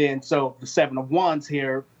 And then, so the 7 of Wands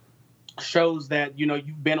here shows that,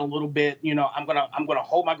 you've been a little bit, I'm going to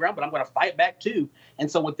hold my ground, but I'm going to fight back too.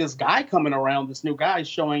 And so with this guy coming around, this new guy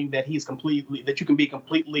showing that that you can be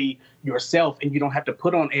completely yourself and you don't have to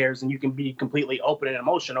put on airs and you can be completely open and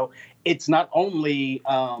emotional. It's not only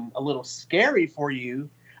a little scary for you,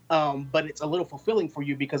 but it's a little fulfilling for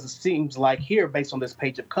you because it seems like here, based on this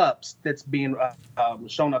Page of Cups that's being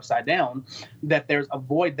shown upside down, that there's a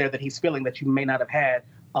void there that he's feeling that you may not have had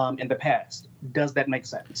in the past. Does that make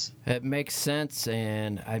sense? It makes sense,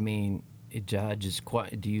 and I mean, do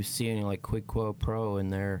you see any quid pro quo in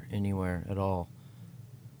there anywhere at all?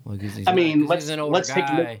 Let's take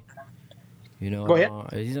a look. Go ahead.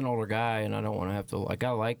 He's an older guy, and I don't want to have to I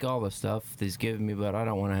like all the stuff he's giving me, but I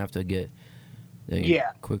don't want to have to get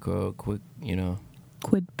Quick, you know.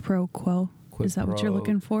 Quid pro quo. Is that what you're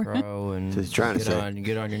looking for? And He's trying to say.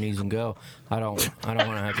 Get on your knees and go. I don't want to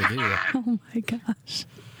have to do that. Oh my gosh.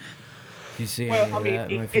 You see Well, I mean,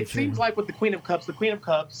 that in my it future? seems like with the Queen of Cups,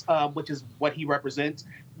 which is what he represents,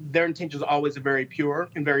 their intentions are always very pure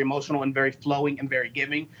and very emotional and very flowing and very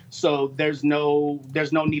giving. So there's no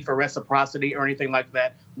need for reciprocity or anything like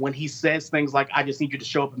that. When he says things like, I just need you to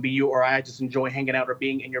show up and be you, or I just enjoy hanging out or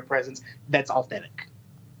being in your presence, that's authentic.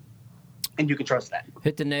 And you can trust that.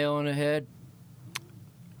 Hit the nail on the head.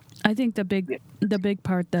 I think the big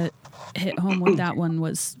part that hit home with that one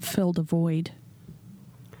was fill the void.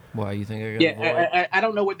 Why you think I got a void? I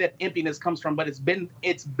don't know where that emptiness comes from, but it's been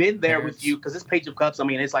there with you, because this Page of Cups, I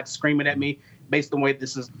mean, it's like screaming at me based on the way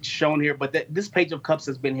this is shown here. But this Page of Cups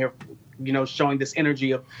has been here, you know, showing this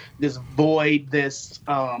energy of this void, this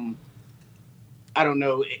I don't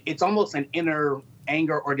know, it's almost an inner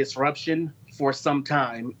anger or disruption for some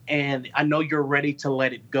time, and I know you're ready to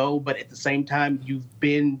let it go, but at the same time, you've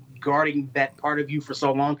been guarding that part of you for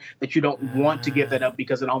so long that you don't want to give that up,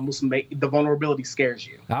 because it almost the vulnerability scares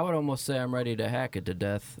you. I would almost say I'm ready to hack it to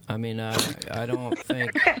death. I mean, I don't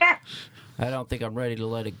think I'm ready to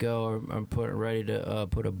let it go. Or I'm ready to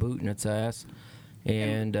put a boot in its ass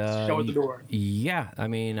and show it the door. Yeah, I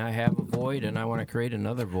mean, I have a void and I want to create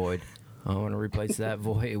another void. I want to replace that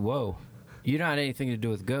void. Whoa. You don't have anything to do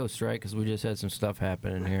with ghosts, right? Because we just had some stuff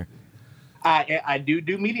happening here. I do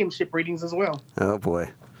mediumship readings as well. Oh,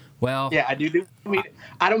 boy. Well, yeah, I do.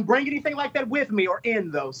 I don't bring anything like that with me or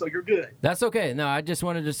in, though, so you're good. That's okay. No, I just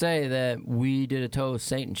wanted to say that we did a Toe of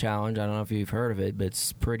Satan challenge. I don't know if you've heard of it, but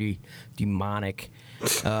it's pretty demonic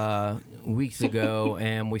weeks ago,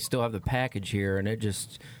 and we still have the package here, and it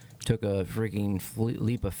just took a freaking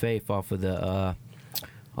leap of faith off of the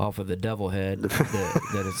devil head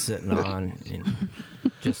that it's sitting on, and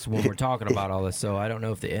just when we're talking about all this. So I don't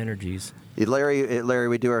know if the energies. Larry,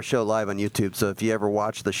 we do our show live on YouTube, so if you ever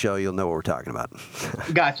watch the show, you'll know what we're talking about.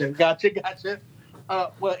 Gotcha.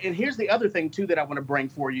 Well, and here's the other thing, too, that I want to bring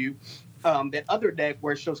for you. That other deck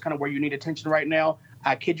where it shows kind of where you need attention right now,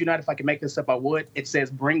 I kid you not, if I can make this up, I would. It says,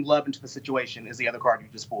 bring love into the situation is the other card you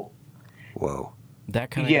just pulled. Whoa.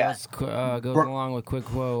 That kind of goes along with Quid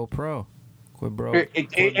Quo Pro. Quid bro.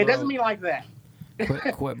 It doesn't mean like that.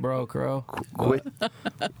 Quid bro, crow. Quid.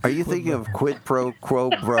 Are you thinking of quid pro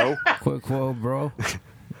quo bro? Quid quo bro.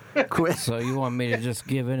 Quid. So you want me to just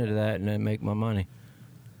give into that and then make my money?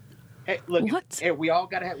 Hey, look. What? Hey, we all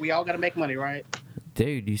gotta make money, right?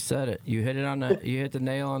 Dude, you said it. You hit the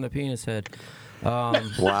nail on the penis head.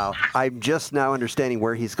 Wow, I'm just now understanding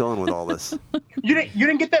where he's going with all this. You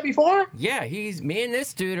didn't get that before? Yeah, me and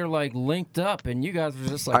this dude are like linked up, and you guys are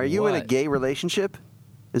just like. Are you in a gay relationship?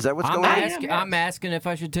 Is that what's going on? I'm asking if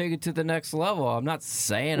I should take it to the next level. I'm not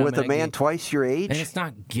saying with a man twice your age. And it's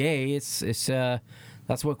not gay. It's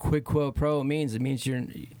that's what quid quo pro means. It means you're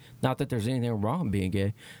not that there's anything wrong with being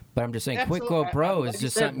gay, but I'm just saying quid quo pro is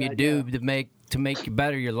just something you do to make you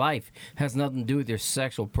better your life. It has nothing to do with your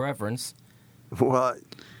sexual preference. Well,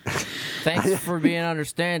 thanks for being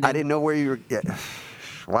understanding. I didn't know where you were. Yeah.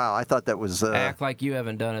 Wow, I thought that was. Act like you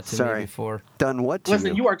haven't done it to me before. Done what to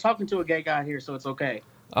Listen, you are talking to a gay guy here, so it's okay.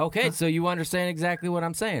 Okay, so you understand exactly what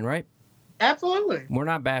I'm saying, right? Absolutely. We're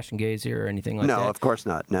not bashing gays here or anything like that. No, of course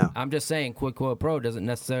not. No. I'm just saying quid quo pro doesn't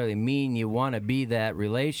necessarily mean you want to be that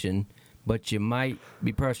relation, but you might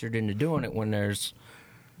be pressured into doing it when there's,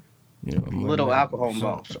 little alcohol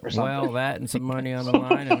involved or something. Well, that and some money on the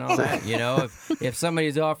line and all that. If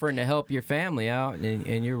somebody's offering to help your family out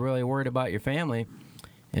and you're really worried about your family,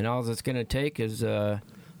 and all it's going to take is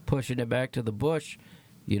pushing it back to the bush,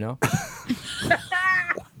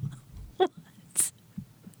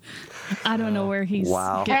 I don't know where he's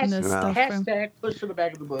getting this stuff from. Hashtag push to the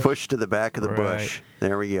back of the bush. Push to the back of the bush.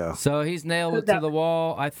 There we go. So he's nailed it to the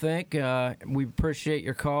wall, I think. We appreciate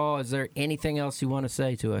your call. Is there anything else you want to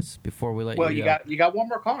say to us before we let you go? Well, you got one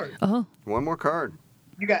more card. Oh. One more card.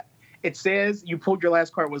 It says you pulled your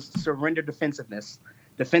last card was surrender defensiveness.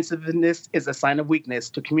 Defensiveness is a sign of weakness.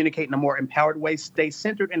 To communicate in a more empowered way, stay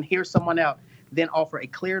centered and hear someone out, then offer a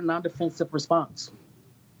clear, non-defensive response.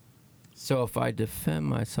 So if I defend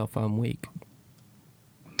myself, I'm weak.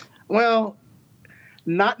 Well,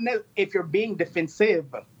 not if you're being defensive,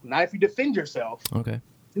 not if you defend yourself. Okay.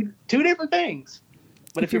 Two different things.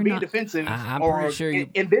 But if you're being defensive, I'm pretty sure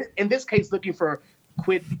in this case, looking for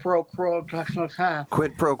quid pro quo.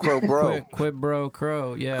 Quid pro quo bro. Quid bro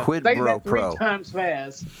crow, yeah. Quid say bro that three pro. times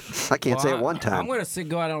fast. I can't say it one time. I'm going to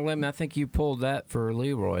go out on a limb. I think you pulled that for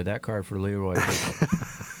Leroy, that card for Leroy.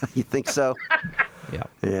 You think so? Yeah.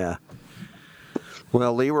 Yeah.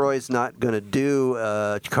 Well, Leroy's not going to do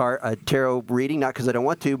a tarot reading, not because I don't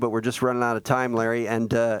want to, but we're just running out of time, Larry.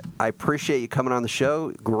 And I appreciate you coming on the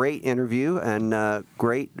show. Great interview, and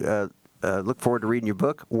great. Look forward to reading your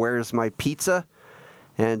book, Where's My Pizza?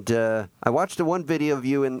 And I watched the one video of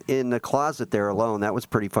you in the closet there alone. That was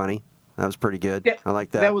pretty funny. That was pretty good. Yeah, I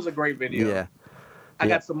like that. That was a great video. Yeah. I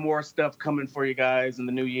got some more stuff coming for you guys in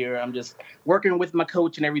the new year. I'm just working with my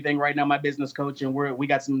coach and everything right now, my business coach, and we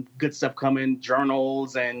got some good stuff coming,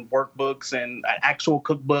 journals and workbooks and an actual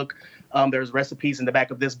cookbook. There's recipes in the back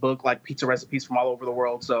of this book, like pizza recipes from all over the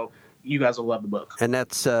world. So you guys will love the book. And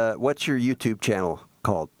that's what's your YouTube channel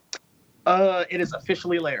called? It is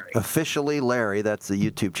Officially Larry. Officially Larry. That's the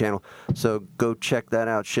YouTube channel. So go check that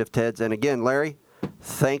out, Shift Heads. And again, Larry,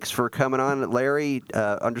 thanks for coming on.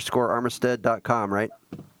 Larry_Armstead.com, right?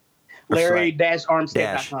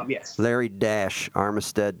 Larry-Armstead.com, yes.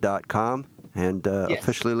 Larry-Armstead.com and yes.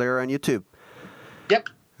 Officially Larry on YouTube. Yep.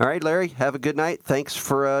 All right, Larry, have a good night. Thanks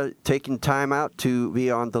for taking time out to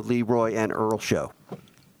be on the Leroy and Earl show.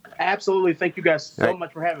 Absolutely. Thank you guys so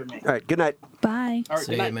much for having me. All right, good night. Bye. All right,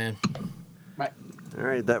 See you, man. Bye. All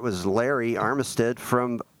right, that was Larry Armstead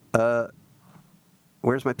from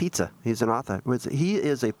Where's My Pizza? He's an author. He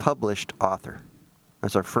is a published author.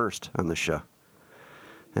 That's our first on the show.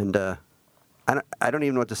 And I don't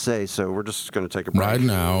even know what to say, so we're just going to take a break. Right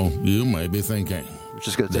now, you may be thinking, we're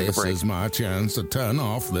just going to take a break. This is my chance to turn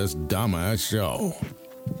off this dumbass show.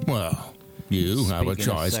 Well, you have a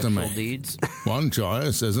choice to make. Deeds. One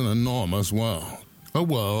choice is an enormous world. A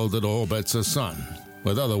world that orbits a sun,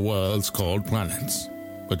 with other worlds called planets,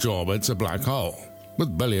 which orbits a black hole,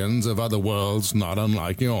 with billions of other worlds not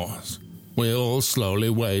unlike yours. We all slowly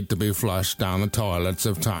wait to be flushed down the toilets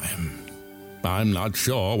of time. I'm not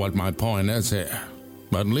sure what my point is here,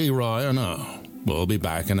 but Leroy and Earl will be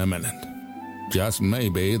back in a minute. Just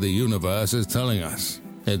maybe the universe is telling us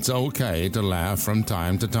it's okay to laugh from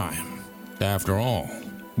time to time. After all,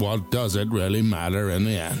 what does it really matter in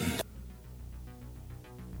the end?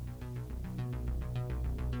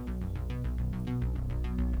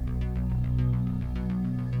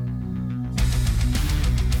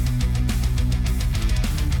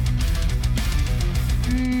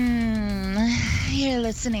 You're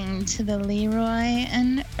listening to the Leroy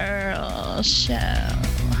and Earl Show.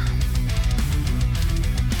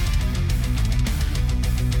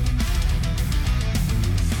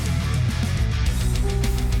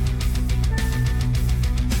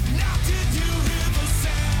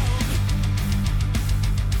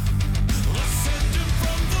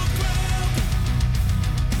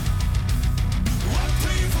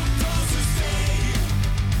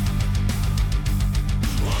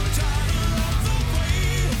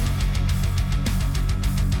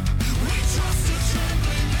 Trust the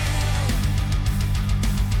trembling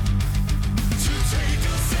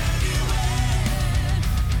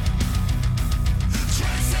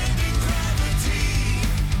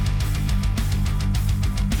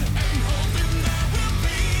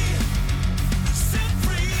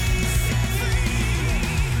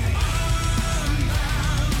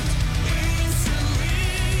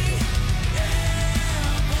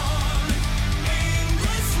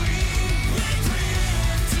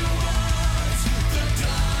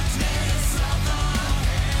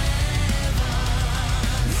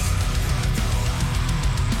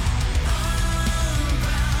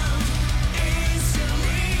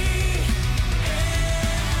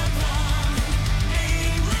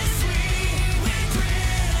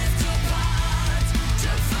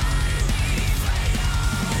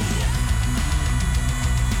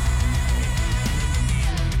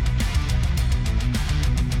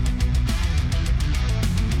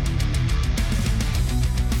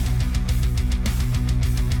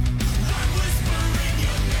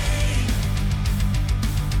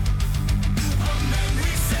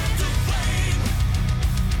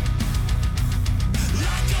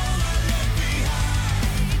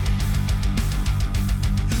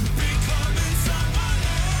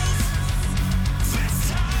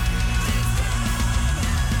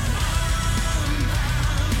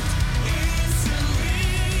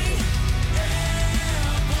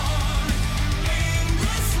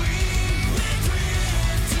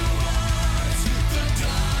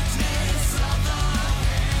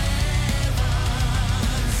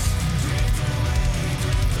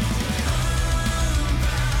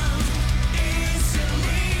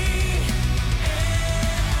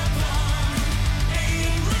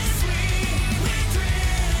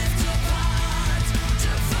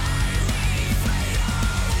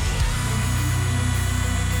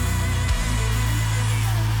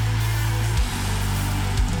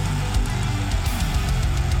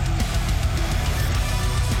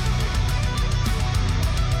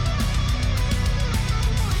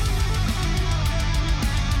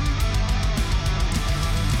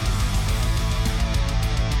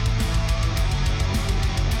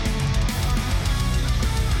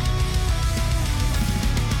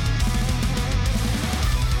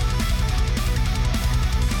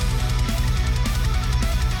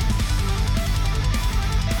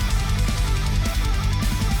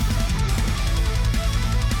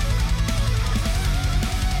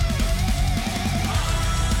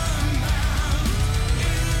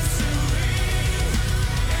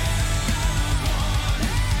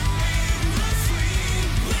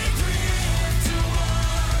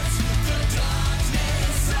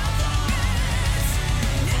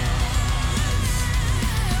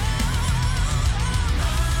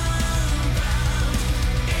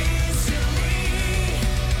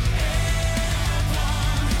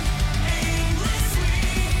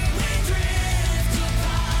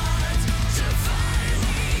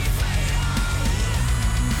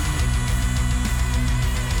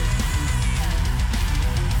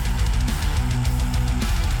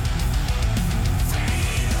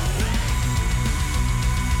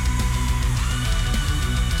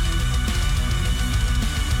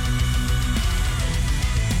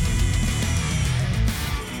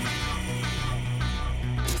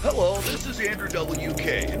Hello, this is Andrew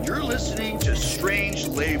WK, and you're listening to Strange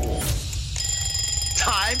Label.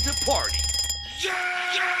 Time to party.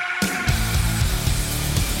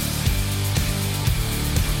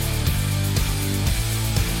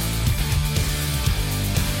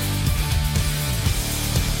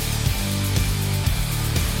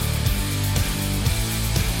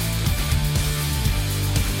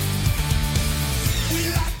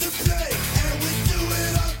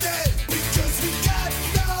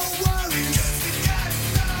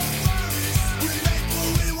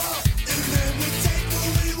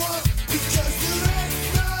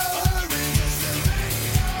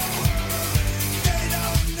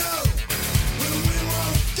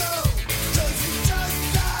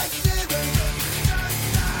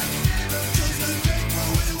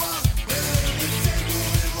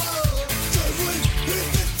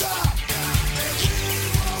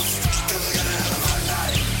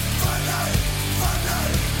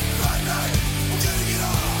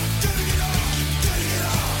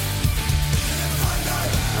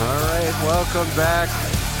 Welcome back.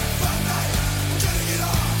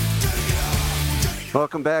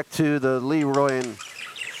 Welcome back to the Leroy and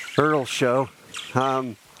Earl show.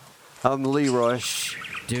 I'm Leroy.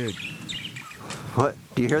 Dude. What?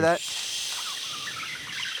 Do you hear that?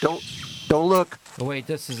 Don't look. Oh wait,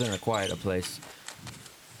 this isn't a quiet place.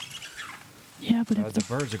 Yeah, but if the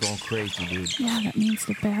birds are going crazy, dude. Yeah, that means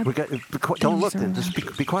the bad. Don't look then. Just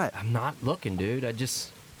be quiet. I'm not looking, dude.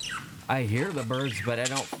 I hear the birds, but I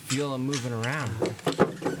don't feel them moving around.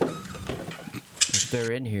 If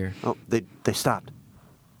they're in here. Oh, they stopped.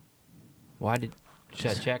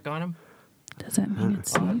 Should I check on them? Does that mean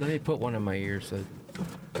it's safe? Let me put one in my ear.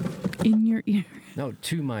 In your ear? No,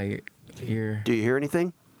 to my ear. Do you hear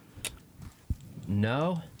anything?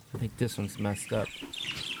 No. I think this one's messed up.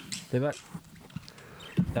 That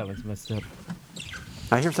one's messed up.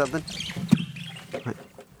 I hear something.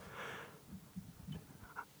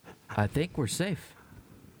 I think we're safe.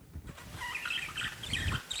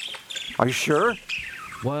 Are you sure?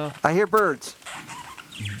 Well, I hear birds.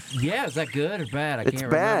 Yeah, is that good or bad? I It's can't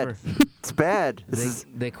bad. remember. It's bad.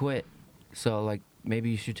 They quit. So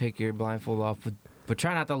maybe you should take your blindfold off, but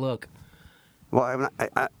try not to look. Well,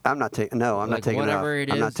 I'm not taking. No, I'm not taking it off.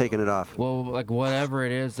 I'm not taking it off. Well, whatever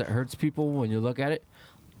it is that hurts people when you look at it,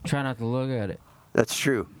 try not to look at it. That's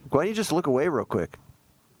true. Why don't you just look away real quick?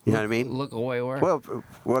 You know what I mean? Look away where? Well,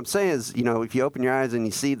 what I'm saying is, if you open your eyes and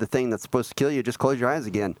you see the thing that's supposed to kill you, just close your eyes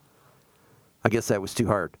again. I guess that was too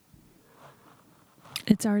hard.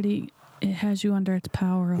 It has you under its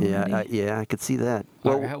power already. Yeah, I could see that.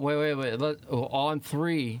 Well, wait. On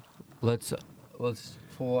three, let's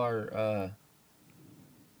pull our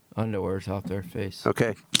underwears off their face.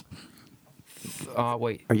 Okay.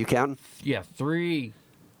 Wait. Are you counting? Yeah, 3.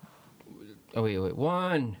 Oh, wait.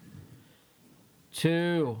 1,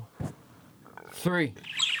 2, 3.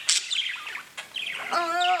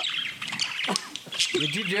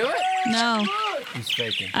 Did you do it? No. He's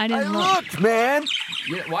faking. I didn't look. Looked, man.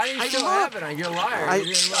 Why did you still have it on? You're a liar. You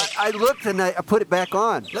didn't look. I looked and I put it back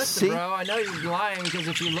on. Listen, See? bro, I know you're lying because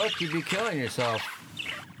if you looked, you'd be killing yourself.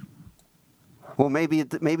 Well, maybe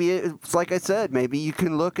it's like I said. Maybe you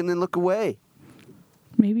can look and then look away.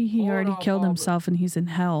 Maybe he already killed himself and he's in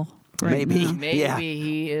hell. Right now. Maybe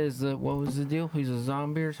he is. What was the deal? He's a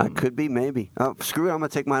zombie or something. I could be, maybe. Oh, screw it! I'm gonna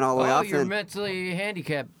take mine all the way off. You're then. mentally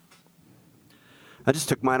handicapped. I just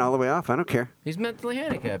took mine all the way off. I don't care. He's mentally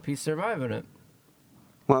handicapped. He's surviving it.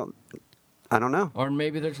 Well, I don't know. Or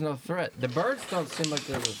maybe there's no threat. The birds don't seem like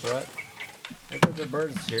there's a threat. I think the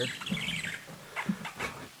birds here.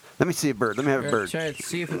 Let me see a bird. Let me have a bird. Try to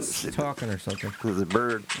see if it's talking or something. There's a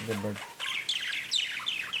bird. The bird.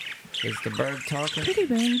 Is the bird talking? Pretty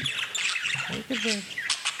bird. Like a bird.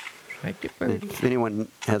 Like a bird. If anyone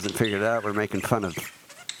hasn't figured it out, we're making fun of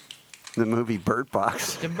the movie Bird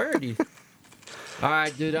Box. The birdie. All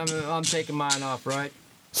right, dude, I'm taking mine off, right?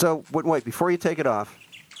 So, wait, before you take it off.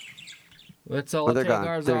 Let's all take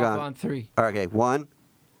ours off on 3. Okay, 1,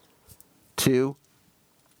 2,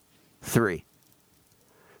 3.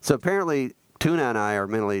 So apparently, Tuna and I are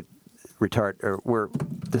mentally retarded, or we're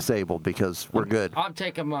disabled because we're good. I'm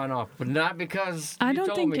taking mine off, but not because I you don't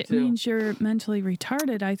told think me it to. means you're mentally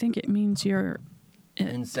retarded. I think it means you're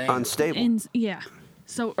insane. Unstable. Yeah.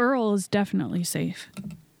 So Earl is definitely safe.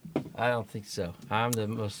 I don't think so. I'm the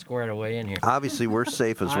most squared away in here. Obviously, we're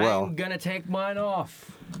safe as well. I'm going to take mine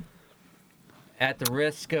off at the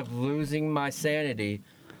risk of losing my sanity,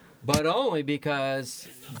 but only because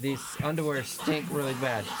these underwear stink really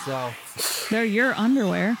bad. So they're your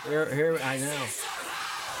underwear. Here, I know.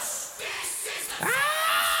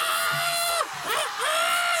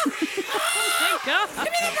 Oh my God.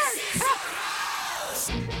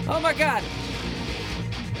 Oh my God!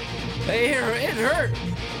 It hurt.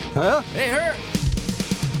 Huh? It hurt.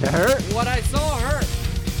 It hurt? What I saw hurt.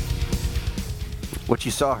 What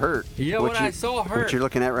you saw hurt? Yeah, what I saw hurt. What you're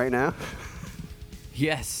looking at right now?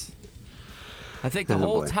 Yes. I think the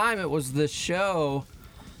whole time it was the show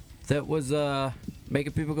that was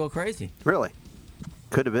making people go crazy. Really?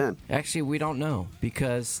 Could have been. Actually, we don't know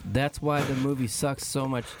because that's why the movie sucks so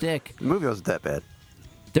much dick. The movie wasn't that bad.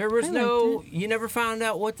 There was you never found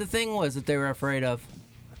out what the thing was that they were afraid of.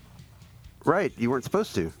 Right, you weren't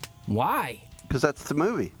supposed to. Why? Because that's the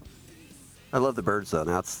movie. I love the birds, though.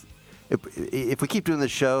 Now, if we keep doing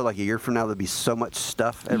this show, like a year from now, there'll be so much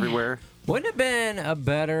stuff everywhere. Wouldn't it have been a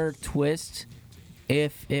better twist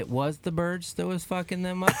if it was the birds that was fucking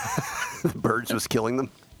them up? The birds was killing them?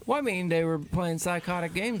 Well, I mean, they were playing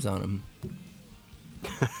psychotic games on them.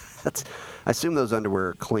 I assume those underwear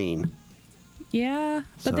are clean. Yeah,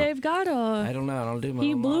 but they've got a... I don't know. I don't do my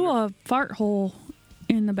He own blew monitor. a fart hole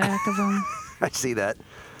in the back of them. I see that.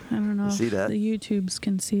 I don't know see if that. the YouTubes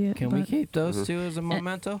can see it. Can we keep those two as a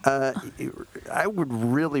memento? I would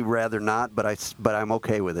really rather not, but I'm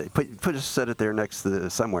okay with it. Just set it there next to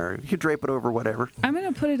somewhere. You could drape it over whatever. I'm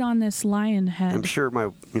gonna put it on this lion head. I'm sure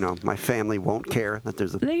my family won't care that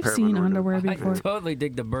there's a. They've pair of seen underwear before. I totally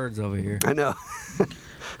dig the birds over here. I know.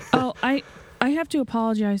 Oh, I have to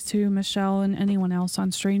apologize to Michelle and anyone else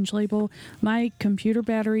on Strange Label. My computer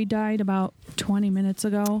battery died about 20 minutes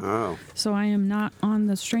ago. Oh. So I am not on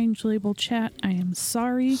the Strange Label chat. I am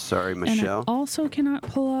sorry. Sorry, And Michelle. I also cannot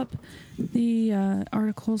pull up the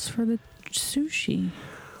articles for the sushi.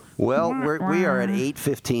 Well, we are at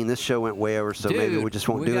 8:15. This show went way over, so Dude, maybe we just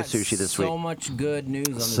won't do the got sushi this week. So much good news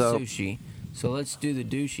on the sushi. So let's do the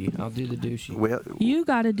douchey. I'll do the douchey. You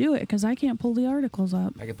got to do it because I can't pull the articles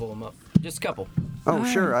up. I can pull them up. Just a couple. Oh,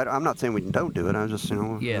 sure. I'm not saying we don't do it. I'm just,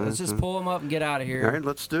 Yeah, let's just pull them up and get out of here. All right,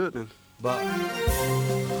 let's do it then. But.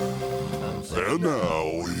 And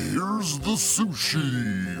now, here's the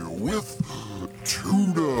sushi with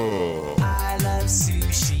tuna. I love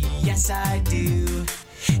sushi, yes I do.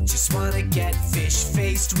 Just wanna get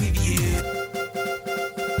fish-faced with you.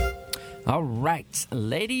 All right,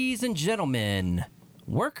 ladies and gentlemen,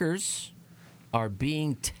 workers are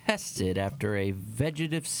being tested after a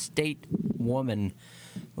vegetative state woman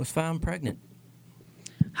was found pregnant.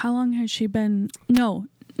 How long has she been? No,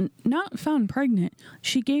 not found pregnant.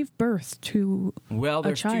 She gave birth to Well,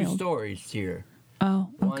 there's a child. two stories here.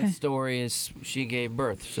 Oh, okay. One story is she gave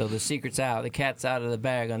birth, so the secret's out. The cat's out of the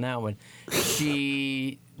bag on that one.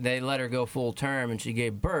 They let her go full term, and she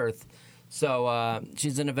gave birth. So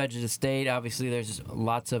she's in a vegetative state. Obviously, there's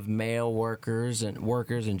lots of male workers and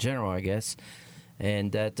workers in general, I guess.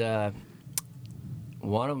 And that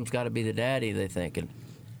one of them's got to be the daddy, they're thinking.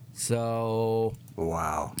 So...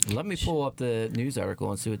 Wow. Let me pull up the news article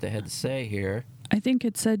and see what they had to say here. I think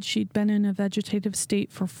it said she'd been in a vegetative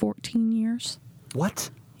state for 14 years. What?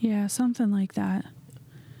 Yeah, something like that.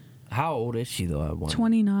 How old is she, though?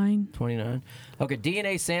 29. 29. Okay,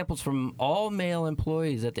 DNA samples from all male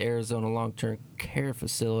employees at the Arizona long-term care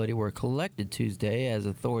facility were collected Tuesday as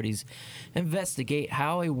authorities investigate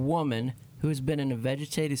how a woman who has been in a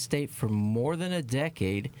vegetative state for more than a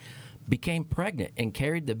decade became pregnant and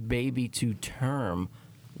carried the baby to term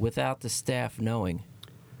without the staff knowing.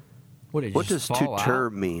 What does to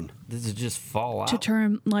term mean? Does it just fall out? To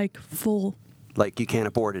term, like full. Like you can't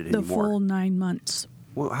abort it anymore. The full 9 months.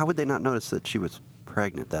 Well, how would they not notice that she was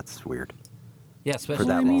pregnant? That's weird. Yeah,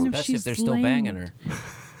 especially, especially if they're still banging her.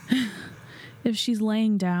 If she's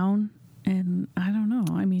laying down, and I don't know.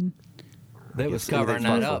 I mean, they was covering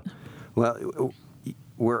that up. Well,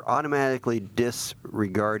 we're automatically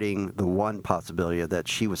disregarding the one possibility that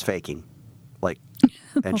she was faking,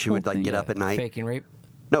 and she would get up at night. Faking rape?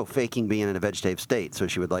 No, faking being in a vegetative state. So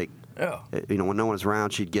she would when no one was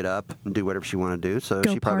around, she'd get up and do whatever she wanted to do. So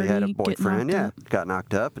she probably had a boyfriend. Got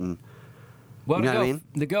knocked up, and well, you know what I mean.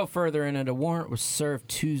 To go further in it, a warrant was served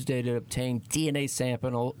Tuesday to obtain DNA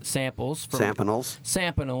samples. Samples.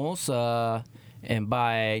 And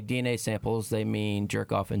by DNA samples, they mean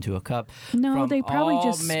jerk off into a cup. No, they probably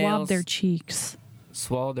just swabbed their cheeks.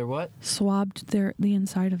 Swallowed their what? Swabbed the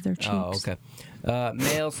inside of their cheeks. Oh, okay.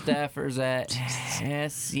 Male staffers at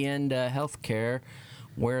Hacienda Healthcare,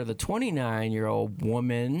 where the 29-year-old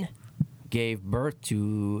woman gave birth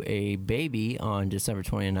to a baby on December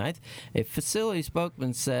 29th. A facility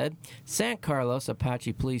spokesman said Carlos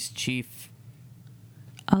Apache Police Chief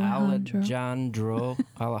Alejandro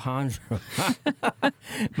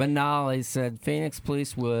Benali said Phoenix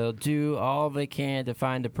police will do all they can to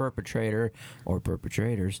find the perpetrator or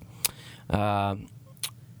perpetrators.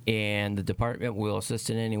 and the department will assist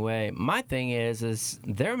in any way. My thing is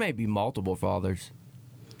there may be multiple fathers.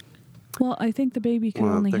 Well, I think the baby can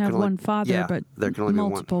only have one father, but there can only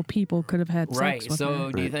multiple people could have had right. sex with So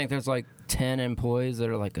her. do you think there's like 10 employees that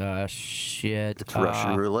are like, shit. It's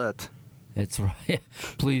Russian roulette. It's right.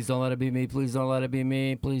 Please don't let it be me. Please don't let it be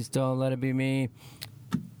me. Please don't let it be me.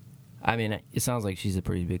 I mean, it sounds like she's a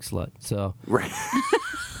pretty big slut. So. Right.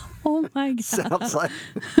 Oh my God. Sounds like.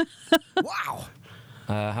 Wow.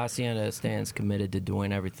 Hacienda stands committed to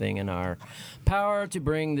doing everything in our power to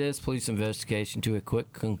bring this police investigation to a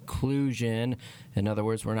quick conclusion. In other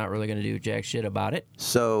words, we're not really going to do jack shit about it.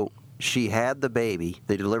 So she had the baby.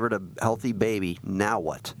 They delivered a healthy baby. Now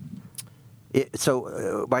what?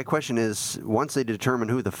 My question is, once they determine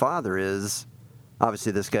who the father is,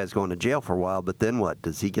 obviously this guy's going to jail for a while, but then what?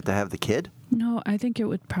 Does he get to have the kid? No, I think it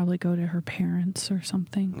would probably go to her parents or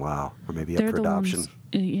something. Wow. Or maybe up for adoption. Ones,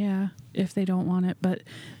 yeah, if they don't want it. But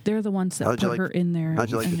they're the ones that put her in there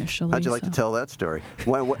initially. How'd you like to tell that story?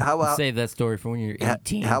 How about, save that story for when you're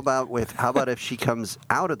 18. How about if she comes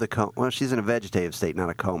out of the coma? Well, she's in a vegetative state, not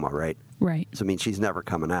a coma, right? Right. So, I mean, she's never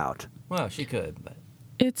coming out. Well, she could, but...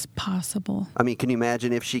 It's possible. I mean, can you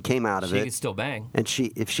imagine if she came out of it? She could still bang. And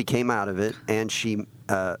if she came out of it and she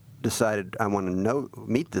decided, I want to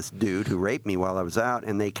meet this dude who raped me while I was out,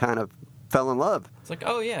 and they kind of fell in love. It's like,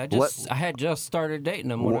 oh yeah, I had just started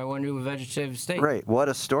dating him when I went to a vegetative state. Right. What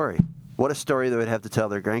a story. What a story they would have to tell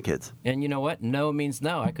their grandkids. And you know what? No means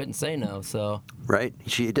no. I couldn't say no, so... Right.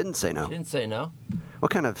 She didn't say no. She didn't say no.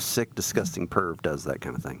 What kind of sick, disgusting perv does that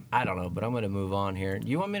kind of thing? I don't know, but I'm going to move on here.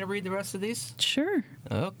 You want me to read the rest of these? Sure.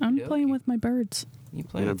 Okay, I'm playing with my birds. You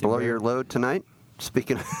going to blow your load tonight?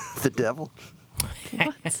 Speaking of the devil?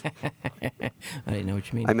 What? I didn't know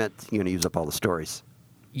what you mean. I meant you're going to use up all the stories.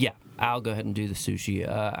 Yeah, I'll go ahead and do the sushi.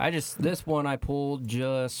 This one I pulled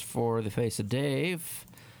just for the face of Dave.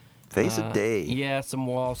 Face of Dave. Yeah, some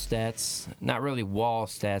wall stats. Not really wall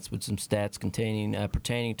stats, but some stats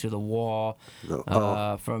pertaining to the wall.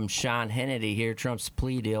 From Sean Hannity here. Trump's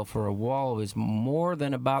plea deal for a wall is more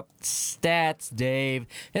than about stats, Dave.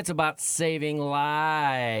 It's about saving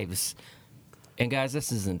lives. And guys,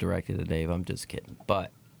 this isn't directed at Dave. I'm just kidding.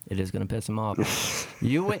 But it is going to piss him off.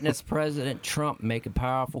 You witnessed President Trump make a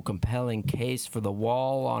powerful, compelling case for the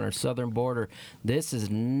wall on our southern border. This is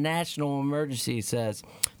national emergency, he says.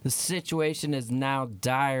 The situation is now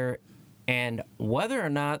dire, and whether or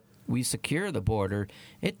not we secure the border,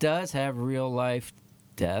 it does have real-life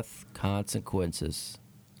death consequences.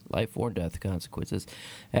 Life or death consequences.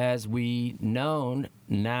 As we known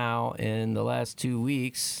now in the last 2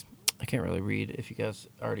 weeks, I can't really read if you guys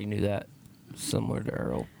already knew that, similar to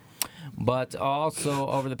Earl. But also,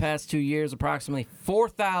 over the past 2 years, approximately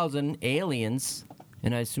 4,000 aliens,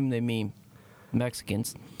 and I assume they mean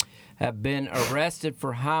Mexicans, have been arrested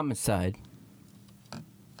for homicide.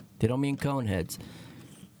 They don't mean coneheads.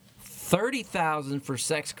 30,000 for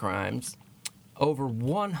sex crimes, over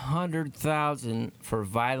 100,000 for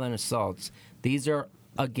violent assaults. These are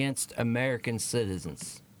against American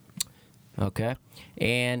citizens. Okay.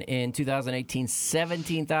 And in 2018,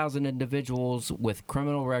 17,000 individuals with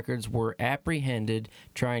criminal records were apprehended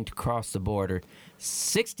trying to cross the border.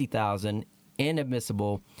 60,000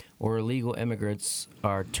 inadmissible or illegal immigrants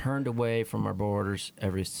are turned away from our borders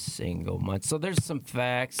every single month. So there's some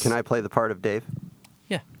facts. Can I play the part of Dave?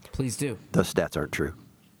 Yeah, please do. Those stats aren't true.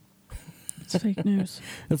 It's fake news.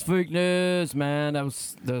 It's fake news, man.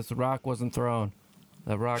 The rock wasn't thrown.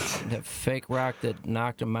 That fake rock that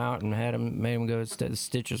knocked him out and made him go. The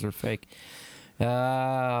stitches are fake.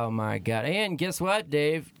 Oh my God! And guess what,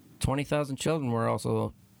 Dave? 20,000 children were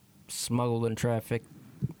also smuggled and trafficked.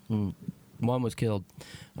 One was killed.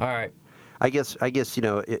 All right. I guess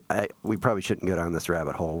we probably shouldn't go down this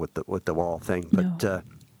rabbit hole with the wall thing, but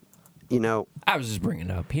I was just bringing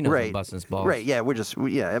it up. He knows I'm busting his balls. Right? Yeah,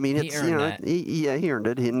 I mean, he earned that. He earned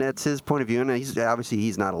it, and that's his point of view. And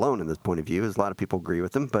he's not alone in this point of view. There's a lot of people agree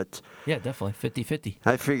with him, but yeah, definitely 50-50.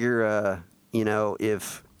 I figure,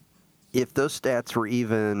 if those stats were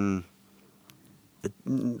even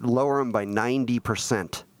lower them by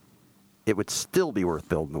 90%, it would still be worth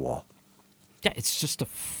building the wall. Yeah, it's just a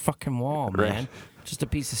fucking wall, man. Right. Just a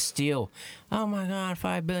piece of steel. Oh my God,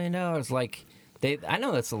 $5 billion. I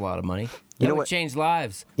know that's a lot of money. That would change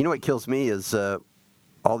lives. You know what kills me is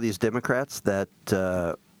all these Democrats that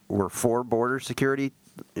were for border security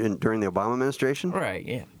during the Obama administration. Right,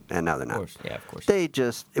 yeah. And now they're not. Of course, yeah, of course.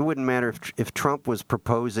 It wouldn't matter if Trump was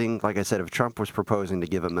proposing, like I said, if Trump was proposing to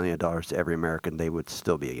give $1 million to every American, they would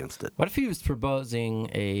still be against it. What if he was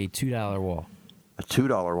proposing a $2 wall? A $2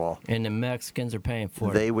 wall. And the Mexicans are paying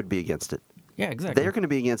for it. They would be against it. Yeah, exactly. They're going to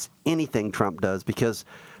be against anything Trump does because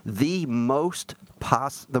the worst.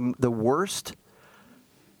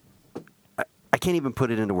 I can't even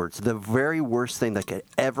put it into words. The very worst thing that could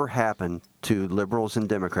ever happen to liberals and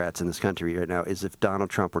Democrats in this country right now is if Donald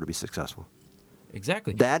Trump were to be successful.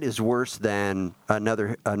 Exactly. That is worse than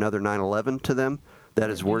another 9/11 to them. That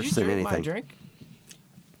is worse than anything. My drink?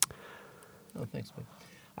 Oh, thanks, man.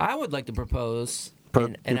 I would like to propose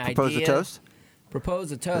an idea. Propose a toast?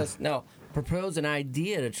 Propose a toast. No, propose an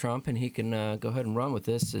idea to Trump, and he can go ahead and run with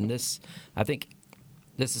this. And this, I think,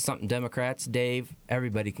 this is something Democrats, Dave,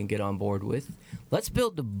 everybody can get on board with. Let's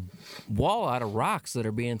build the wall out of rocks that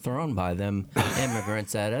are being thrown by them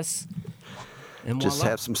immigrants at us. And just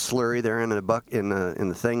have some slurry there in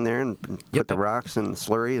the thing there, and put the rocks in the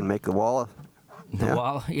slurry and make the wall. The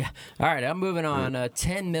wall, yeah. All right, I'm moving on.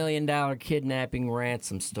 $10 million kidnapping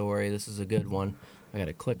ransom story. This is a good one. I got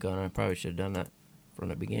to click on it. I probably should have done that from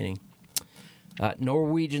the beginning.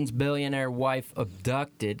 Norwegian's billionaire wife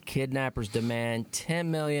abducted. Kidnappers demand $10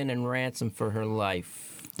 million in ransom for her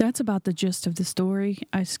life. That's about the gist of the story.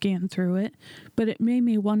 I scanned through it, but it made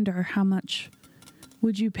me wonder how much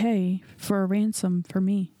would you pay for a ransom for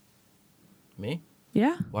me? Me?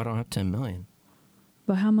 Yeah. Well, I don't have $10 million.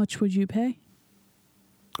 But how much would you pay?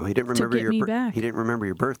 Well, he didn't remember back? He didn't remember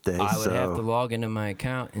your birthday. I would have to log into my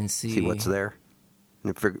account and see what's there.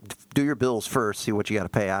 And do your bills first. See what you got to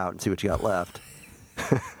pay out, and see what you got left.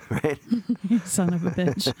 Right? You son of a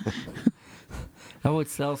bitch. I would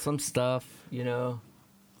sell some stuff, you know.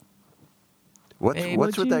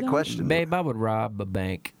 What's with that question? Babe, I would rob a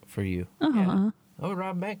bank for you. Uh-huh. Yeah, I would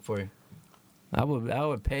rob a bank for you. I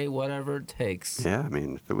would pay whatever it takes. Yeah, I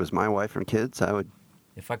mean, if it was my wife and kids, I would.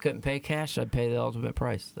 If I couldn't pay cash, I'd pay the ultimate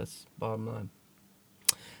price. That's bottom line.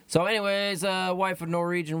 So anyways, wife of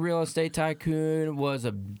Norwegian real estate tycoon was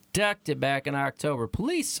abducted back in October.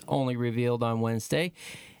 Police only revealed on Wednesday.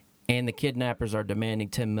 And the kidnappers are demanding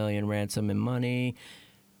 $10 million ransom in money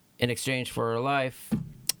in exchange for her life.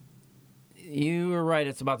 You were right.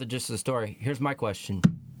 It's about the gist of the story. Here's my question.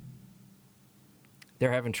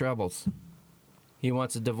 They're having troubles. He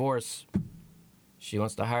wants a divorce. She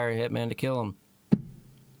wants to hire a hitman to kill him.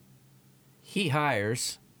 He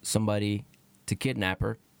hires somebody to kidnap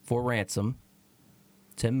her for ransom,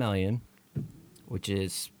 $10 million, which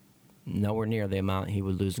is nowhere near the amount he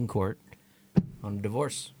would lose in court on a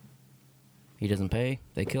divorce. He doesn't pay,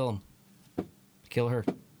 they kill him. Kill her.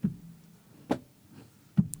 What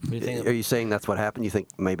do you think? Are you saying that's what happened? You think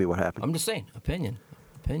maybe what happened? I'm just saying,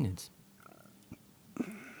 opinions.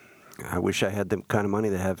 I wish I had the kind of money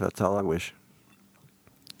they have. That's all I wish.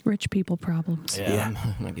 Rich people problems. Yeah.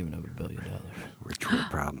 I'm not giving up $1 billion. Rich people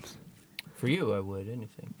problems. For you, I would.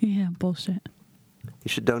 Anything. Yeah, bullshit. You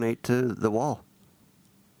should donate to the wall.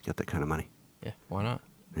 Get that kind of money. Yeah, why not?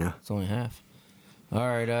 Yeah. It's only half. All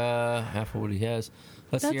right, half of what he has.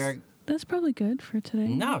 Let's see. That's probably good for today.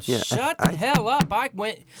 No, shut the hell up.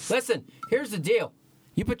 Listen, here's the deal.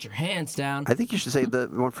 You put your hands down. I think you should say the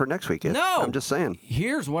one for next week. No. I'm just saying.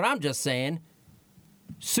 Here's what I'm just saying.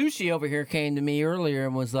 Sushi over here came to me earlier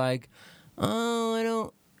and was like, "Oh, I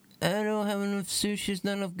don't have enough sushi. There's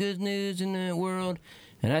not enough good news in the world."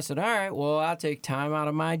 And I said, "All right, well, I'll take time out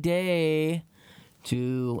of my day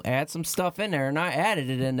to add some stuff in there." And I added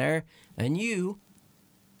it in there. And you,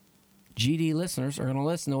 GD listeners, are going to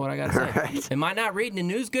listen to what I got to say. Right. Am I not reading the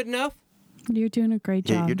news good enough? You're doing a great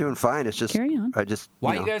job. Yeah, you're doing fine. It's just carry on.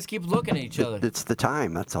 Why you guys keep looking at each other? It's the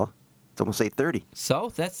time. That's all. It's almost 8:30.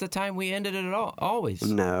 So that's the time we ended it always.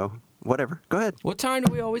 No, whatever. Go ahead. What time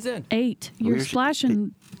do we always end? 8. You're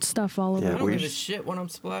splashing stuff all over. I don't give a shit when I'm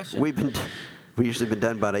splashing. We usually been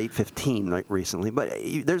done about 8:15 like recently, but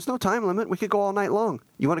there's no time limit. We could go all night long.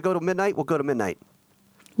 You want to go to midnight? We'll go to midnight.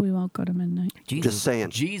 We won't go to midnight. Just saying.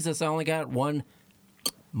 Jesus, I only got one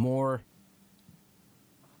more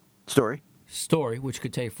story, which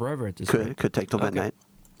could take forever at this rate. Could take till midnight.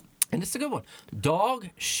 And it's a good one. Dog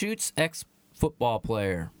shoots ex-football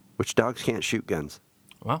player. Which dogs can't shoot guns?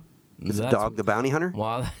 Well, is the dog the bounty hunter?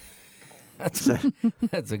 Well, that's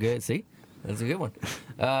a good one.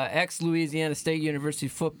 Ex-Louisiana State University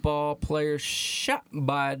football player shot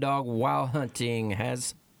by a dog while hunting,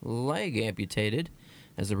 has leg amputated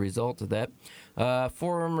as a result of that.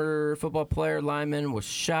 Former football player lineman was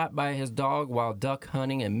shot by his dog while duck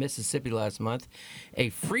hunting in Mississippi last month. A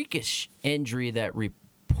freakish injury that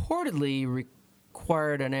reportedly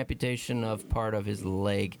required an amputation of part of his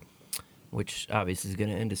leg, which obviously is going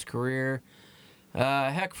to end his career.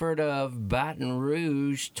 Heckford of Baton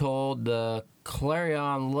Rouge told the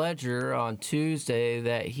Clarion Ledger on Tuesday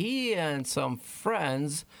that he and some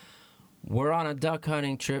friends were on a duck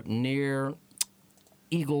hunting trip near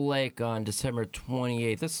Eagle Lake on December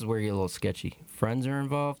 28th. This is where you get a little sketchy. Friends are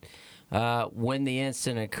involved. When the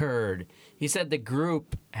incident occurred, he said the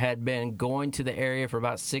group had been going to the area for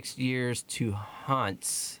about 6 years to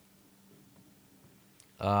hunt.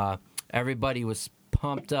 Everybody was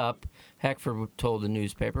pumped up. Heckford told the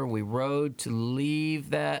newspaper, "We rode to leave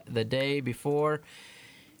the day before,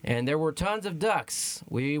 and there were tons of ducks.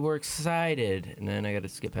 We were excited." And then I got to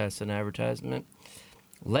skip past an advertisement.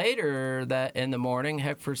 Later that in the morning,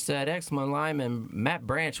 Heckford said ex-Mon lineman Matt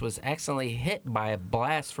Branch was accidentally hit by a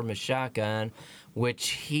blast from a shotgun, which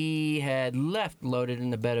he had left loaded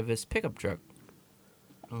in the bed of his pickup truck.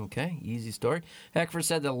 Okay, easy story. Heckford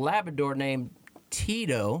said the Labrador named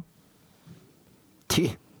Tito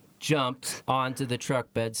jumped onto the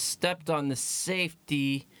truck bed, stepped on the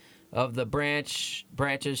safety of the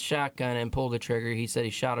Branch's shotgun, and pulled the trigger. He said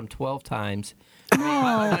he shot him 12 times. No,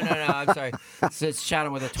 I'm sorry. It says shot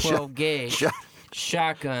him with a 12-gauge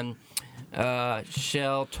shotgun.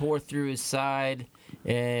 Shell tore through his side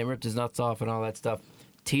and ripped his nuts off and all that stuff.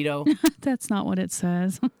 Tito? That's not what it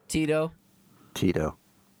says. Tito?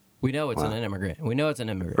 We know it's an immigrant.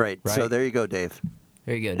 Right. So there you go, Dave.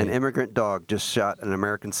 There you go, Dave. An immigrant dog just shot an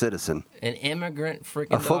American citizen. An immigrant freaking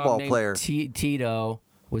dog. A football player. Tito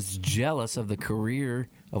was jealous of the career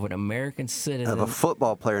of an American citizen. Of a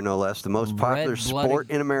football player, no less. The most popular sport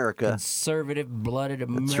in America. Conservative-blooded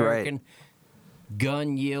American,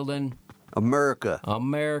 gun-yielding.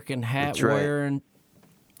 American hat-wearing.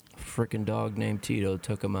 Freaking dog named Tito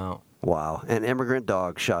took him out. Wow. An immigrant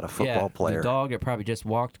dog shot a football player. The dog that probably just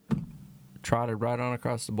trotted right on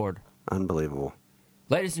across the board. Unbelievable.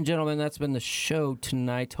 Ladies and gentlemen, that's been the show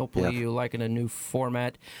tonight. Hopefully you liking a new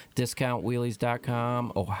format.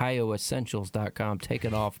 DiscountWheelies.com, OhioEssentials.com. Take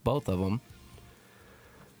it off, both of them.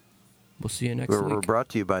 We'll see you next week. We're brought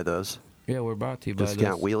to you by those. Yeah, we're brought to you by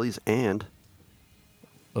Discount Wheelies and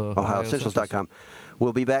OhioEssentials.com.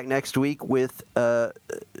 We'll be back next week with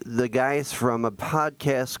the guys from a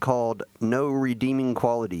podcast called No Redeeming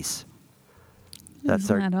Qualities.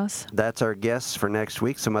 That's our guests for next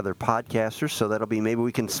week. Some other podcasters, so that'll be maybe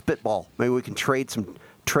we can spitball. Maybe we can trade some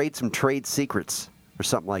trade secrets or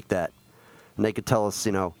something like that, and they could tell us,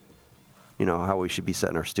 how we should be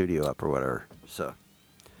setting our studio up or whatever. So,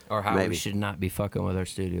 or how we should not be fucking with our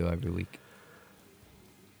studio every week.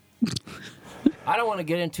 I don't want to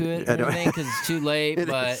get into it or anything because it's too late,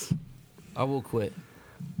 but I will quit.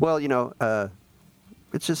 Well,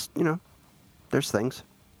 it's just there's things.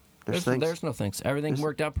 There's no things. Everything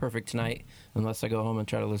worked out perfect tonight, unless I go home and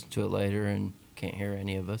try to listen to it later and can't hear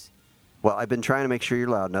any of us. Well, I've been trying to make sure you're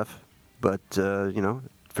loud enough, but,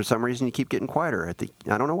 for some reason you keep getting quieter. I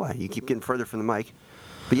don't know why. You keep getting further from the mic.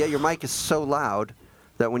 But, yeah, your mic is so loud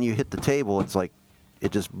that when you hit the table, it's like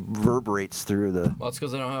it just reverberates through the... Well, it's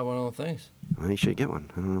because I don't have one of the things. Well, you should get one.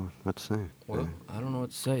 I don't know what to say. Well, I don't know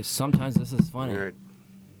what to say. Sometimes this is funny. All right.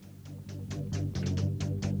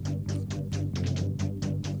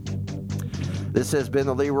 This has been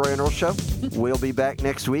the Leroy and Earl Show. We'll be back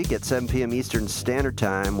next week at 7 p.m. Eastern Standard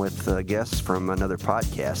Time with guests from another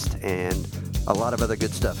podcast and a lot of other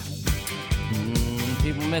good stuff.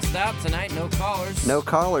 People missed out tonight. No callers. No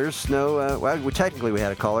callers. No. Technically we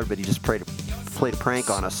had a caller, but he just played a prank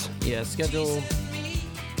on us. Yeah. Schedule.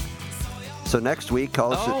 So next week,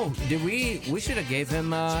 call us. Oh, did we? We should have gave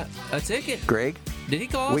him a ticket. Greg. Did he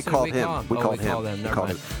call us? We called him. We called him. Never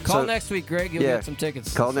mind. Call next week, Greg. You'll get some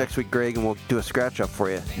tickets. Call next week, Greg, and we'll do a scratch up for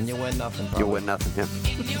you. And you'll win nothing. Probably. You'll win nothing. Yeah.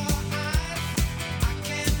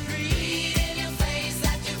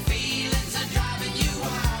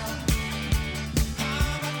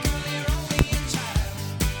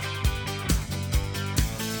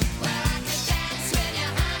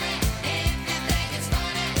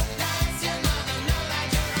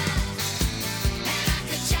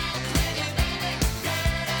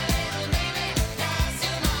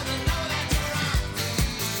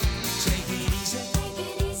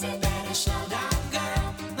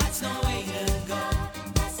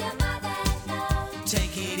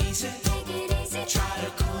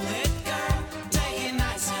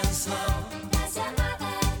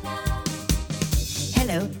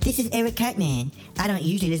 This is Eric Cartman. I don't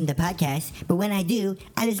usually listen to podcasts, but when I do,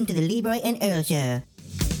 I listen to the Leroy and Earl Show.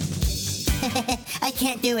 I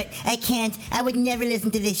can't do it. I can't. I would never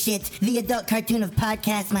listen to this shit. The adult cartoon of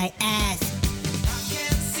podcasts, my ass.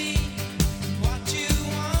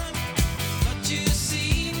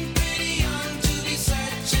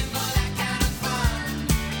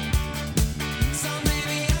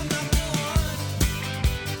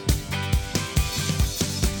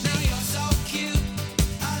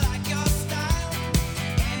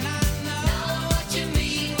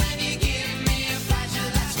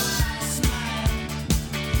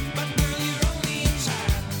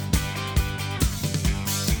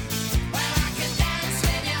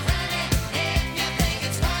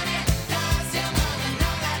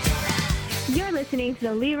 listening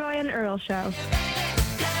to the Leroy and Earl Show.